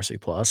 WRC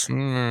plus.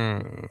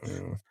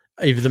 Mm.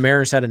 If the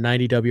Mariners had a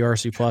 90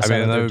 WRC I plus out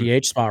mean, of their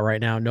that DH spot right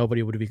now,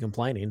 nobody would be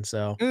complaining.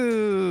 So,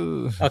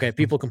 would, okay,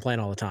 people complain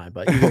all the time,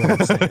 but you get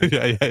what I'm saying.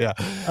 yeah.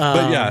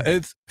 But yeah,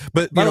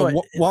 By the way,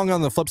 Wong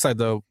on the flip side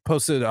though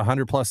posted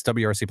 100 plus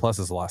WRC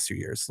pluses the last 2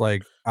 years.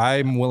 Like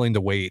I'm willing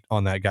to wait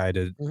on that guy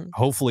to mhm.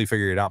 hopefully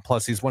figure it out.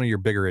 Plus, he's one of your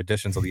bigger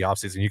additions of the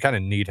offseason. You kind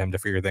of need him to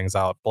figure things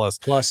out. Plus,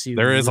 Plus you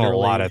there isn't a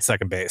lot literally, at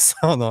second base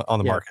on the yeah,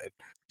 market.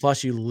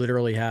 plus you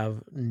literally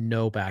have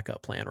no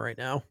backup plan right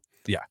now.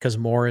 Yeah. Because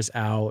Moore is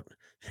out,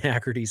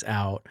 Haggerty's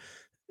out.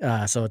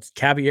 So it's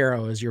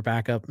Caballero is your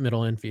backup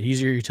middle infield.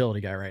 He's your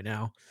utility guy right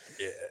now.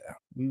 Yeah.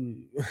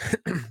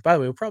 By the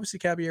way, we'll probably see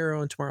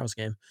Caballero in tomorrow's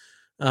game.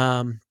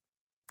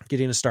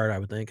 Getting a start, I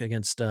would think,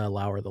 against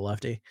Lauer, the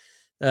lefty.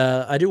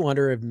 I do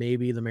wonder if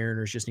maybe the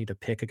Mariners just need to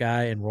pick a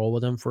guy and roll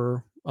with him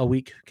for a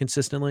week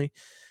consistently,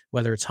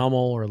 whether it's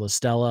Hummel or La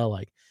Stella.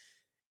 Like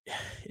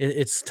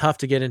it's tough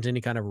to get into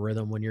any kind of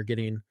rhythm when you're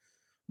getting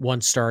one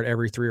start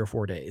every 3 or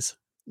 4 days,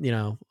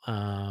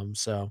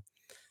 so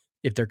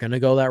if they're going to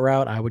go that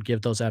route, I would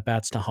give those at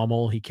bats to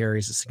Hummel. He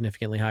carries a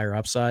significantly higher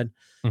upside.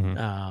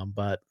 Mhm.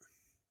 But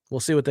we'll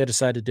see what they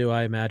decide to do.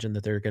 I imagine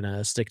that they're going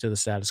to stick to the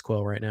status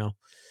quo right now,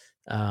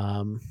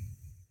 um,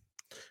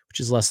 which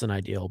is less than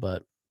ideal,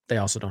 but they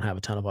also don't have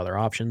a ton of other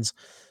options.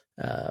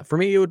 For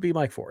me, it would be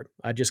Mike Ford.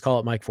 I'd just call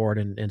it Mike Ford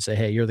and say,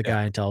 hey, you're the Yeah.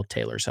 guy until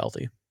Taylor's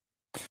healthy.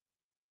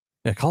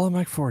 Yeah, call him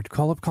Mike Ford.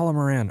 Call up Colin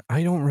Moran.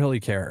 I don't really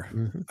care.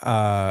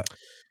 Mhm.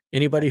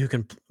 Anybody who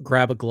can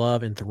grab a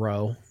glove and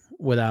throw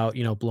without,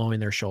 blowing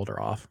their shoulder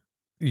off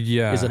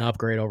is an Yeah.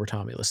 upgrade over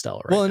Tommy La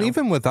Stella Well, right and now.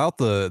 even without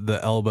the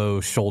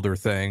elbow shoulder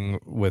thing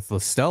with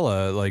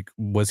Listella, like,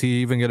 was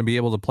he even going to be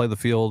able to play the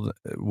field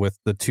with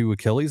the 2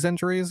 Achilles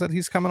injuries that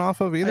he's coming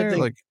off of I either?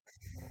 think Like,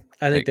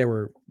 I think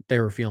like, they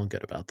were feeling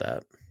good about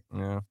that yeah.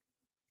 Well,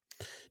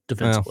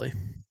 defensively.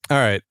 all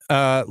right.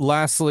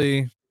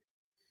 Lastly,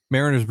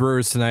 Mariners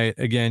Brewers tonight.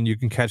 Again, you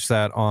can catch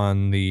that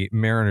on the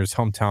Mariners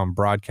hometown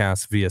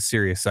broadcast via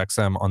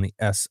SiriusXM on the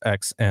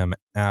SXM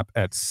app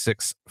at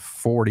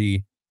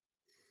 6:40.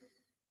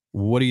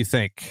 What do you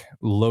think?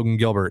 Logan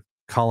Gilbert,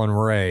 Colin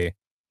Ray.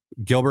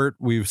 Gilbert,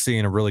 we've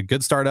seen a really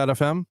good start out of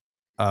him,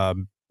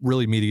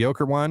 really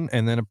mediocre one,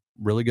 and then a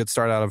really good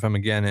start out of him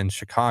again in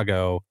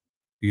Chicago.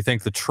 Do you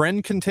think the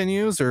trend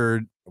continues,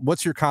 or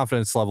what's your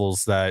confidence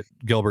levels that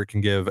Gilbert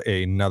can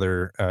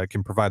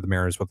can provide the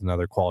Mariners with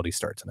another quality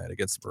start tonight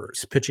against the He's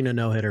Brewers? pitching a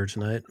no-hitter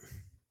tonight.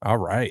 All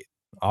right.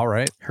 All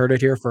right. Heard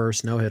it here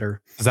first,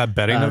 no-hitter. Is that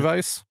betting Uh,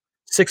 advice?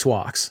 6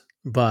 walks,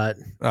 but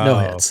no Oh,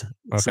 hits.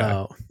 okay.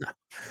 So,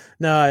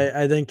 no,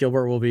 I think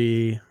Gilbert will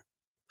be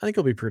I think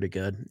he'll be pretty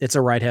good. It's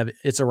a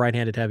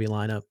right-handed heavy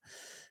lineup.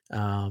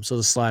 So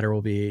the slider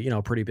will be,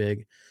 a pretty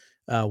big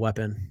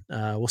weapon.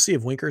 We'll see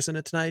if Winker's in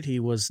it tonight. He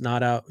was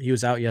not out. He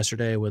was out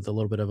yesterday with a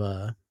little bit of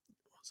an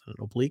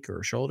oblique or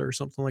a shoulder or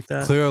something like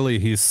that. Clearly,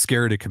 he's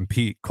scared to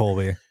compete,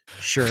 Colby.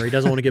 Sure, he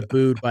doesn't want to get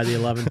booed by the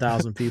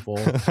 11,000 people.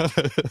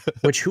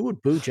 Which who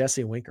would boo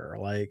Jesse Winker?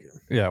 Like,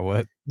 Yeah,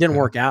 what? didn't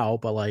Yeah. work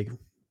out, but like,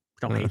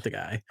 don't hate the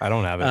guy. I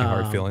don't have any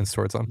hard feelings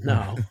towards him.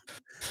 No,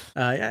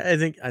 I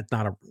think it's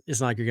not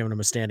like you're giving him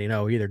a standing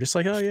O either. Just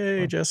like, oh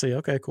yeah, Jesse.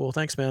 Okay, cool.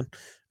 Thanks, man.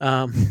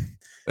 Um,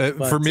 For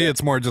but me,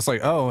 it's more just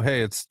like, oh,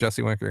 hey, it's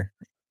Jesse Winker.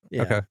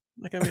 yeah, Okay.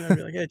 like I mean, I'd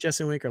be like, hey,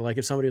 Jesse Winker. Like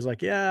if somebody was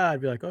like, yeah,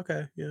 I'd be like,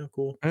 okay, yeah,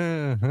 cool.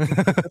 Eh.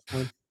 That's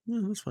fine. Yeah,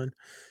 that's fine.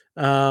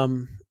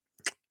 Um,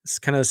 it's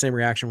kind of the same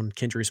reaction when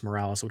Kendrys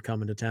Morales would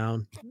come into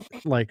town.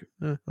 Like,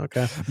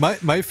 okay.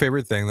 My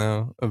favorite thing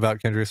though about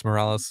Kendrys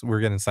Morales, we're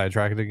getting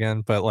sidetracked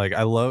again, but like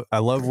I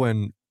love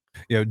when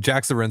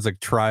Jack Zarinzik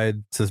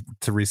tried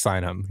to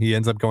re-sign him. He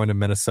ends up going to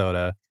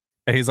Minnesota.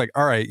 And he's like,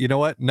 all right, you know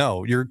what?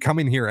 No, you're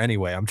coming here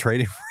anyway. I'm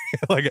trading for you.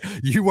 Like,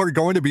 you are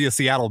going to be a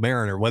Seattle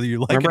Mariner, whether you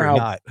like it or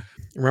not.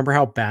 Remember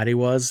how bad he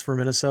was for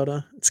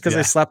Minnesota? It's because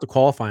they Yeah. slapped the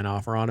qualifying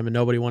offer on him, and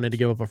nobody wanted to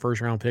give up a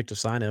first round pick to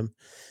sign him.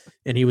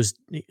 And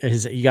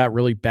he got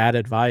really bad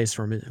advice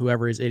from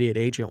whoever his idiot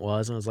agent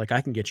was, and was like,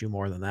 I can get you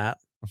more than that.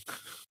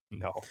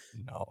 No.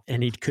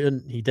 And he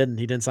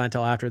didn't sign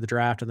until after the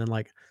draft, and then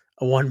like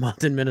a 1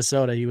 month in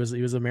Minnesota, he was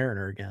a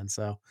Mariner again.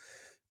 So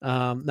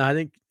no, I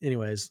think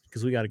anyways,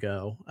 because we got to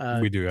go.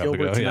 We do have to Gilbert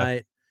go. Yeah.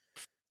 tonight.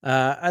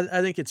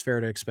 I think it's fair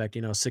to expect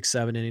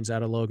 6-7 innings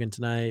out of Logan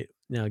tonight.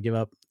 Give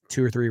up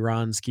 2 or 3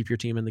 runs, keep your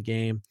team in the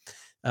game.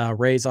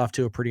 Ray's off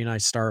to a pretty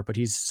nice start, but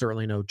he's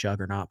certainly no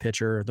juggernaut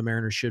pitcher. The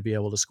Mariners should be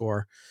able to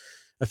score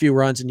a few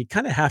runs, and you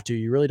kind of have to.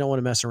 You really don't want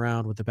to mess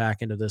around with the back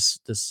end of this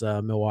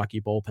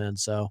Milwaukee bullpen.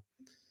 So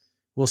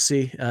we'll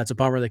see. It's a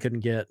bummer they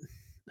couldn't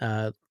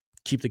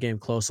keep the game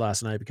close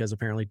last night because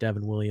apparently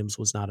Devin Williams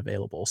was not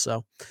available.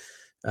 So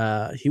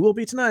he will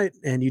be tonight,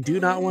 and you do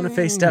not want to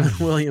face Devin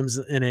Williams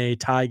in a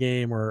tie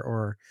game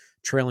or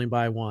trailing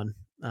by 1.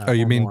 Oh,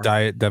 you or mean more.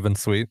 Diet Devin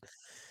Sweet?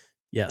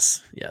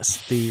 Yes,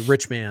 the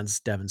rich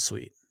man's Devin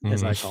Sweet,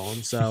 as I call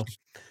him. So,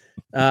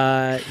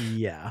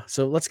 yeah.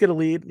 So let's get a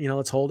lead.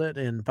 Let's hold it.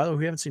 And by the way,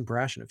 we haven't seen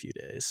Brash in a few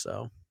days,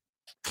 so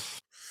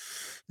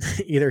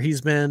either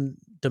he's been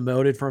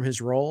demoted from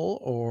his role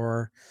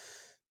or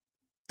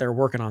they're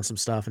working on some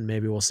stuff, and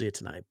maybe we'll see it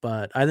tonight.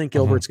 But I think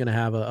Gilbert's going to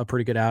have a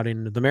pretty good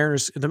outing. The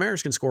Mariners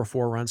can score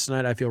 4 runs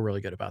tonight. I feel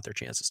really good about their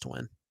chances to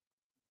win.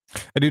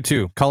 I do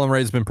too. Colin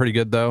Ray's been pretty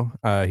good though.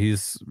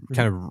 He's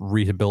kind of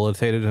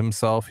rehabilitated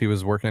himself. He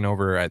was working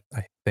over at,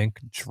 I think,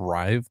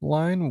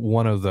 Driveline,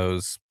 one of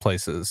those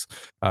places.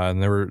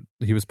 And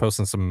he was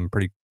posting some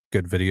pretty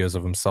good videos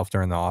of himself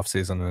during the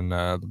offseason, and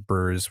the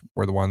Brewers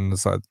were the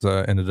ones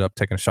that ended up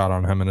taking a shot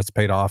on him, and it's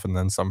paid off, and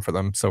then some for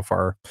them so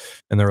far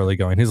in the early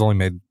going. He's only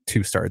made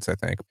 2 starts, I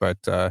think, but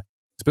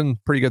it's been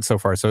pretty good so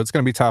far. So it's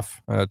going to be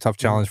tough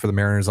challenge for the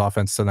Mariners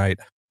offense tonight.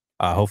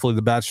 Hopefully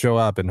the bats show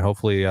up, and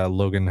hopefully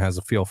Logan has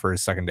a feel for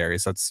his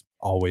secondaries. That's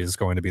always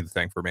going to be the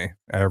thing for me.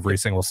 Every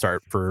single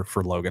start for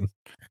Logan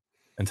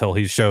until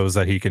he shows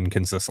that he can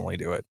consistently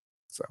do it.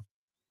 So,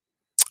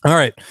 All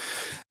right.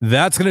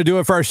 That's going to do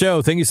it for our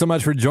show. Thank you so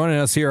much for joining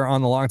us here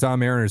on the Locked On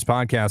Mariners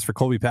podcast. For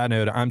Colby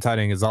Patnode, I'm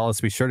Tidy Gonzalez.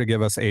 Be sure to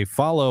give us a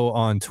follow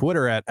on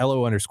Twitter at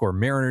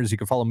LO_Mariners. You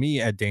can follow me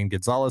at Dane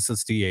Gonzalez.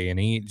 That's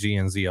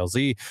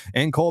DANEGNZLZ.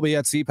 And Colby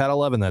at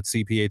CPAT11. That's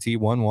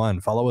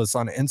CPAT11. Follow us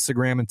on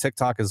Instagram and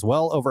TikTok as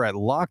well over at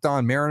Locked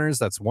On Mariners.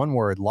 That's one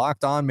word,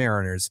 Locked On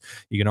Mariners.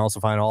 You can also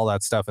find all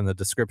that stuff in the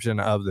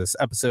description of this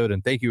episode.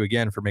 And thank you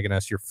again for making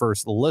us your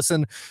first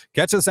listen.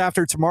 Catch us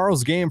after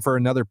tomorrow's game for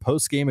another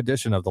post-game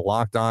edition of the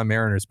Locked On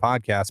Mariners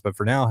podcast. But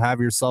for now, have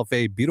yourself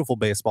a beautiful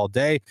baseball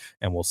day,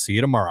 and we'll see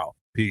you tomorrow.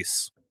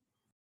 Peace.